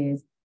bosentan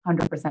is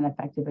 100%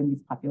 effective in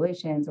these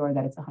populations, or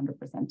that it's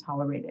 100%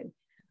 tolerated.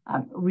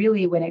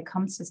 Really, when it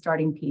comes to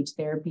starting PH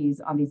therapies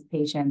on these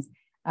patients,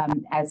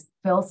 as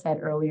Phil said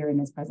earlier in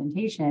his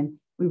presentation,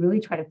 we really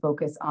try to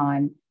focus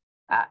on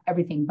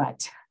everything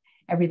but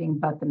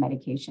the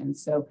medication.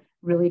 So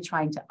really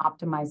trying to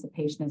optimize the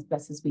patient as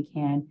best as we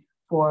can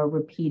for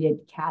repeated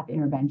cath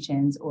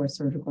interventions or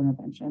surgical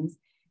interventions,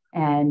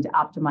 and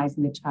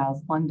optimizing the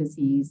child's lung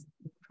disease,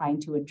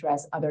 trying to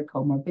address other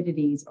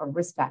comorbidities or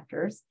risk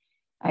factors.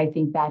 I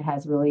think that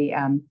has really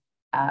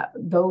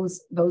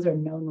those are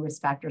known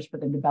risk factors for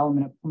the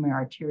development of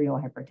pulmonary arterial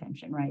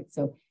hypertension, right?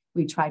 So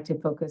we try to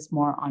focus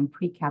more on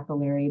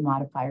precapillary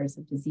modifiers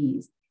of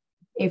disease.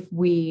 If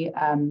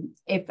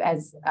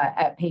as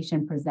a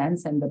patient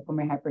presents and the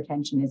pulmonary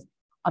hypertension is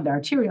on the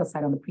arterial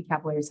side, on the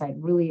precapillary side,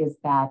 really is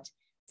that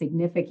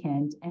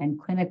significant and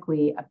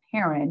clinically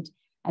apparent,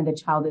 and the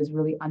child is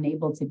really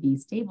unable to be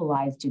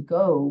stabilized to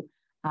go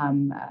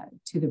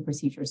to the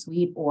procedure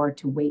suite or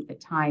to wait the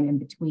time in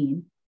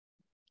between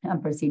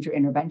procedure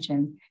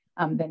intervention,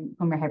 then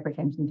pulmonary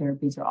hypertension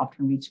therapies are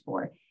often reached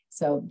for.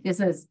 So this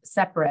is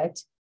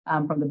separate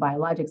from the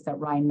biologics that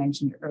Ryan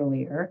mentioned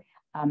earlier,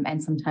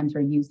 and sometimes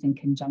are used in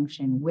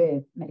conjunction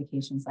with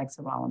medications like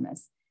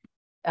sirolimus.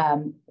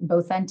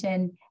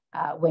 Bosentan,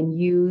 when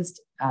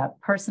used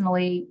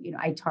personally,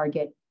 I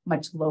target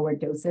much lower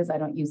doses. I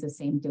don't use the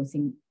same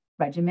dosing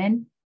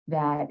regimen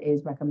that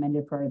is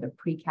recommended for the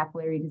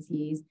precapillary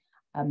disease.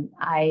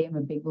 I am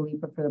a big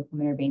believer for the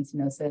pulmonary vein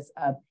stenosis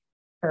of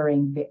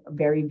occurring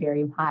very,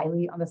 very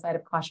highly on the side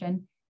of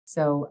caution.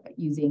 So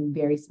using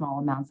very small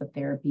amounts of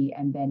therapy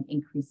and then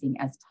increasing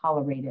as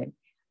tolerated.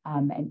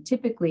 And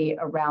typically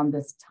around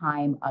this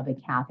time of a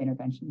cath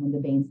intervention, when the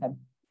veins have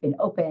been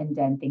opened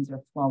and things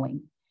are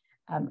flowing.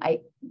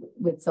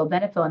 With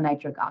sildenafil and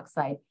nitric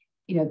oxide,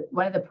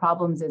 one of the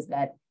problems is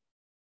that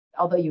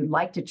although you'd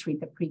like to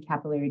treat the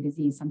precapillary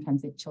disease,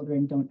 sometimes the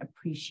children don't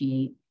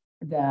appreciate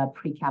the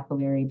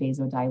precapillary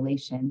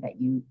vasodilation that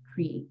you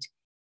create.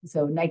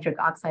 So nitric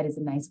oxide is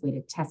a nice way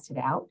to test it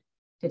out,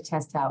 to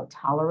test out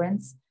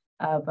tolerance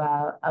of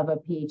a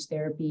pH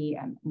therapy.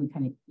 And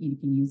you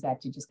can use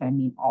that to just kind of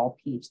mean all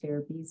pH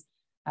therapies.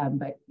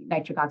 But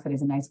nitric oxide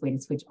is a nice way to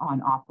switch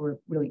on off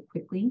really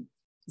quickly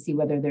to see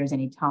whether there's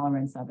any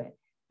tolerance of it.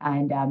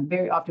 And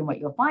very often what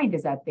you'll find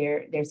is that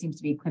there seems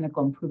to be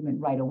clinical improvement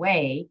right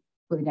away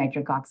with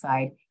nitric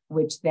oxide,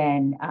 which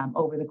then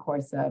over the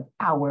course of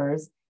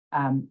hours,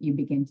 you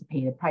begin to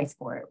pay the price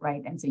for it,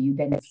 right? And so you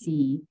then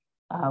see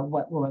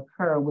what will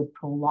occur with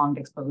prolonged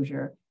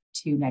exposure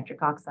to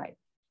nitric oxide.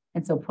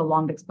 And so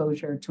prolonged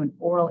exposure to an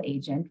oral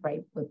agent,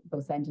 right, with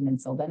bosentan and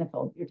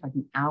sildenafil, you're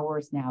talking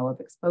hours now of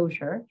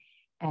exposure,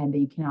 and that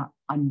you cannot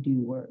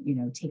undo or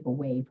take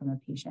away from a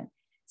patient.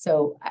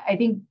 So I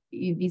think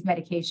these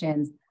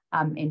medications,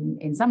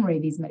 in summary,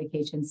 these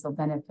medications,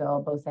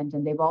 sildenafil,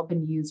 bosentan, they've all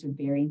been used with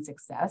varying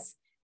success,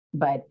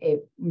 but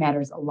it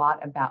matters a lot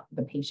about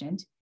the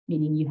patient,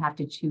 meaning you have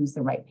to choose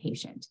the right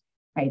patient,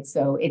 right?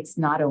 So it's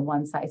not a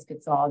one size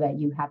fits all that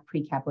you have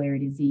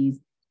precapillary disease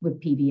with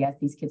PVS.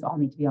 These kids all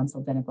need to be on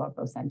sildenafil or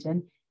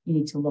bosentan. You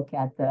need to look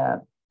at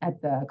the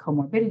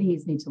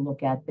comorbidities, need to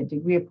look at the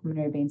degree of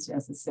pulmonary vein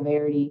stenosis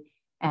severity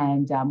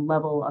and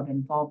level of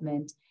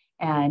involvement,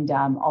 and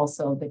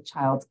also the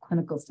child's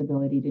clinical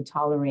stability to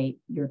tolerate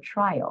your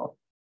trial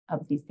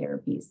of these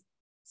therapies.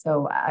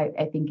 So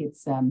I think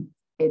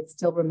it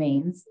still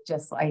remains,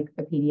 just like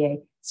the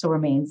PDA, still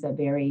remains a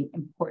very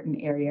important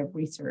area of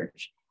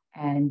research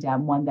and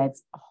one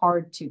that's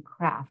hard to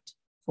craft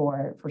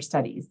for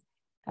studies,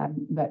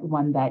 but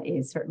one that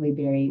is certainly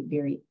very,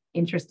 very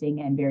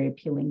interesting and very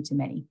appealing to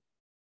many.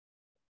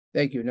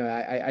 Thank you. No,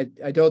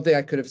 I don't think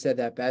I could have said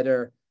that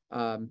better.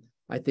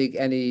 I think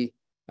any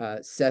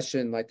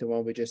session like the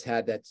one we just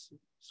had that's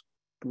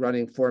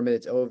running 4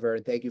 minutes over,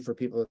 and thank you for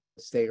people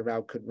staying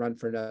around, could run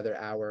for another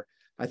hour.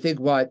 I think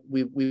what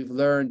we've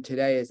learned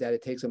today is that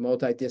it takes a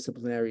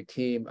multidisciplinary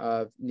team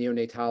of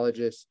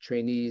neonatologists,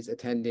 trainees,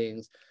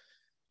 attendings,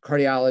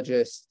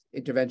 cardiologists,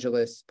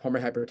 interventionalists,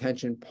 pulmonary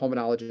hypertension,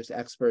 pulmonologists,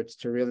 experts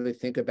to really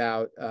think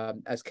about,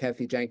 as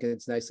Kathy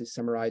Jenkins nicely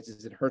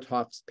summarizes in her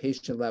talks,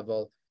 patient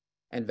level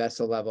and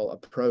vessel level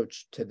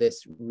approach to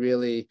this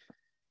really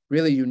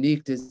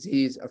unique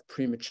disease of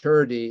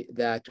prematurity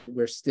that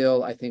we're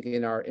still, I think,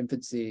 in our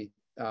infancy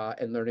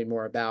and learning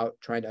more about,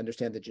 trying to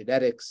understand the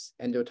genetics,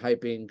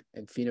 endotyping,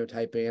 and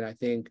phenotyping. And I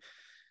think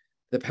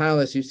the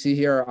panelists you see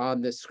here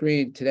on the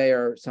screen today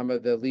are some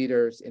of the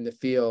leaders in the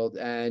field.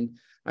 And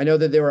I know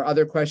that there were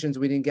other questions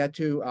we didn't get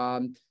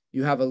to.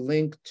 You have a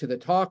link to the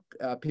talk.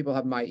 People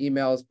have my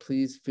emails.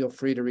 Please feel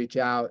free to reach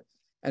out.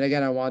 And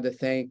again, I wanted to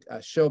thank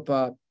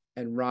Shilpa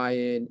and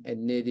Ryan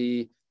and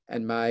Nidhy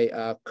and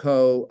my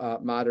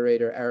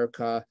co-moderator,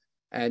 Erica,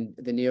 and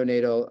the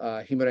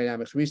Neonatal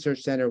Hemodynamics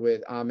Research Center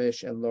with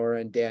Amish and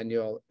Laura and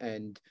Daniel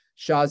and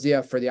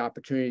Shazia for the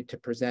opportunity to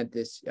present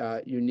this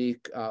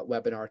unique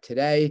webinar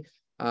today.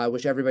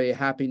 Wish everybody a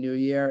happy new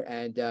year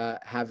and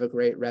have a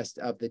great rest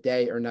of the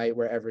day or night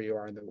wherever you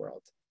are in the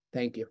world.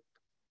 Thank you.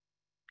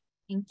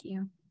 Thank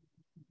you.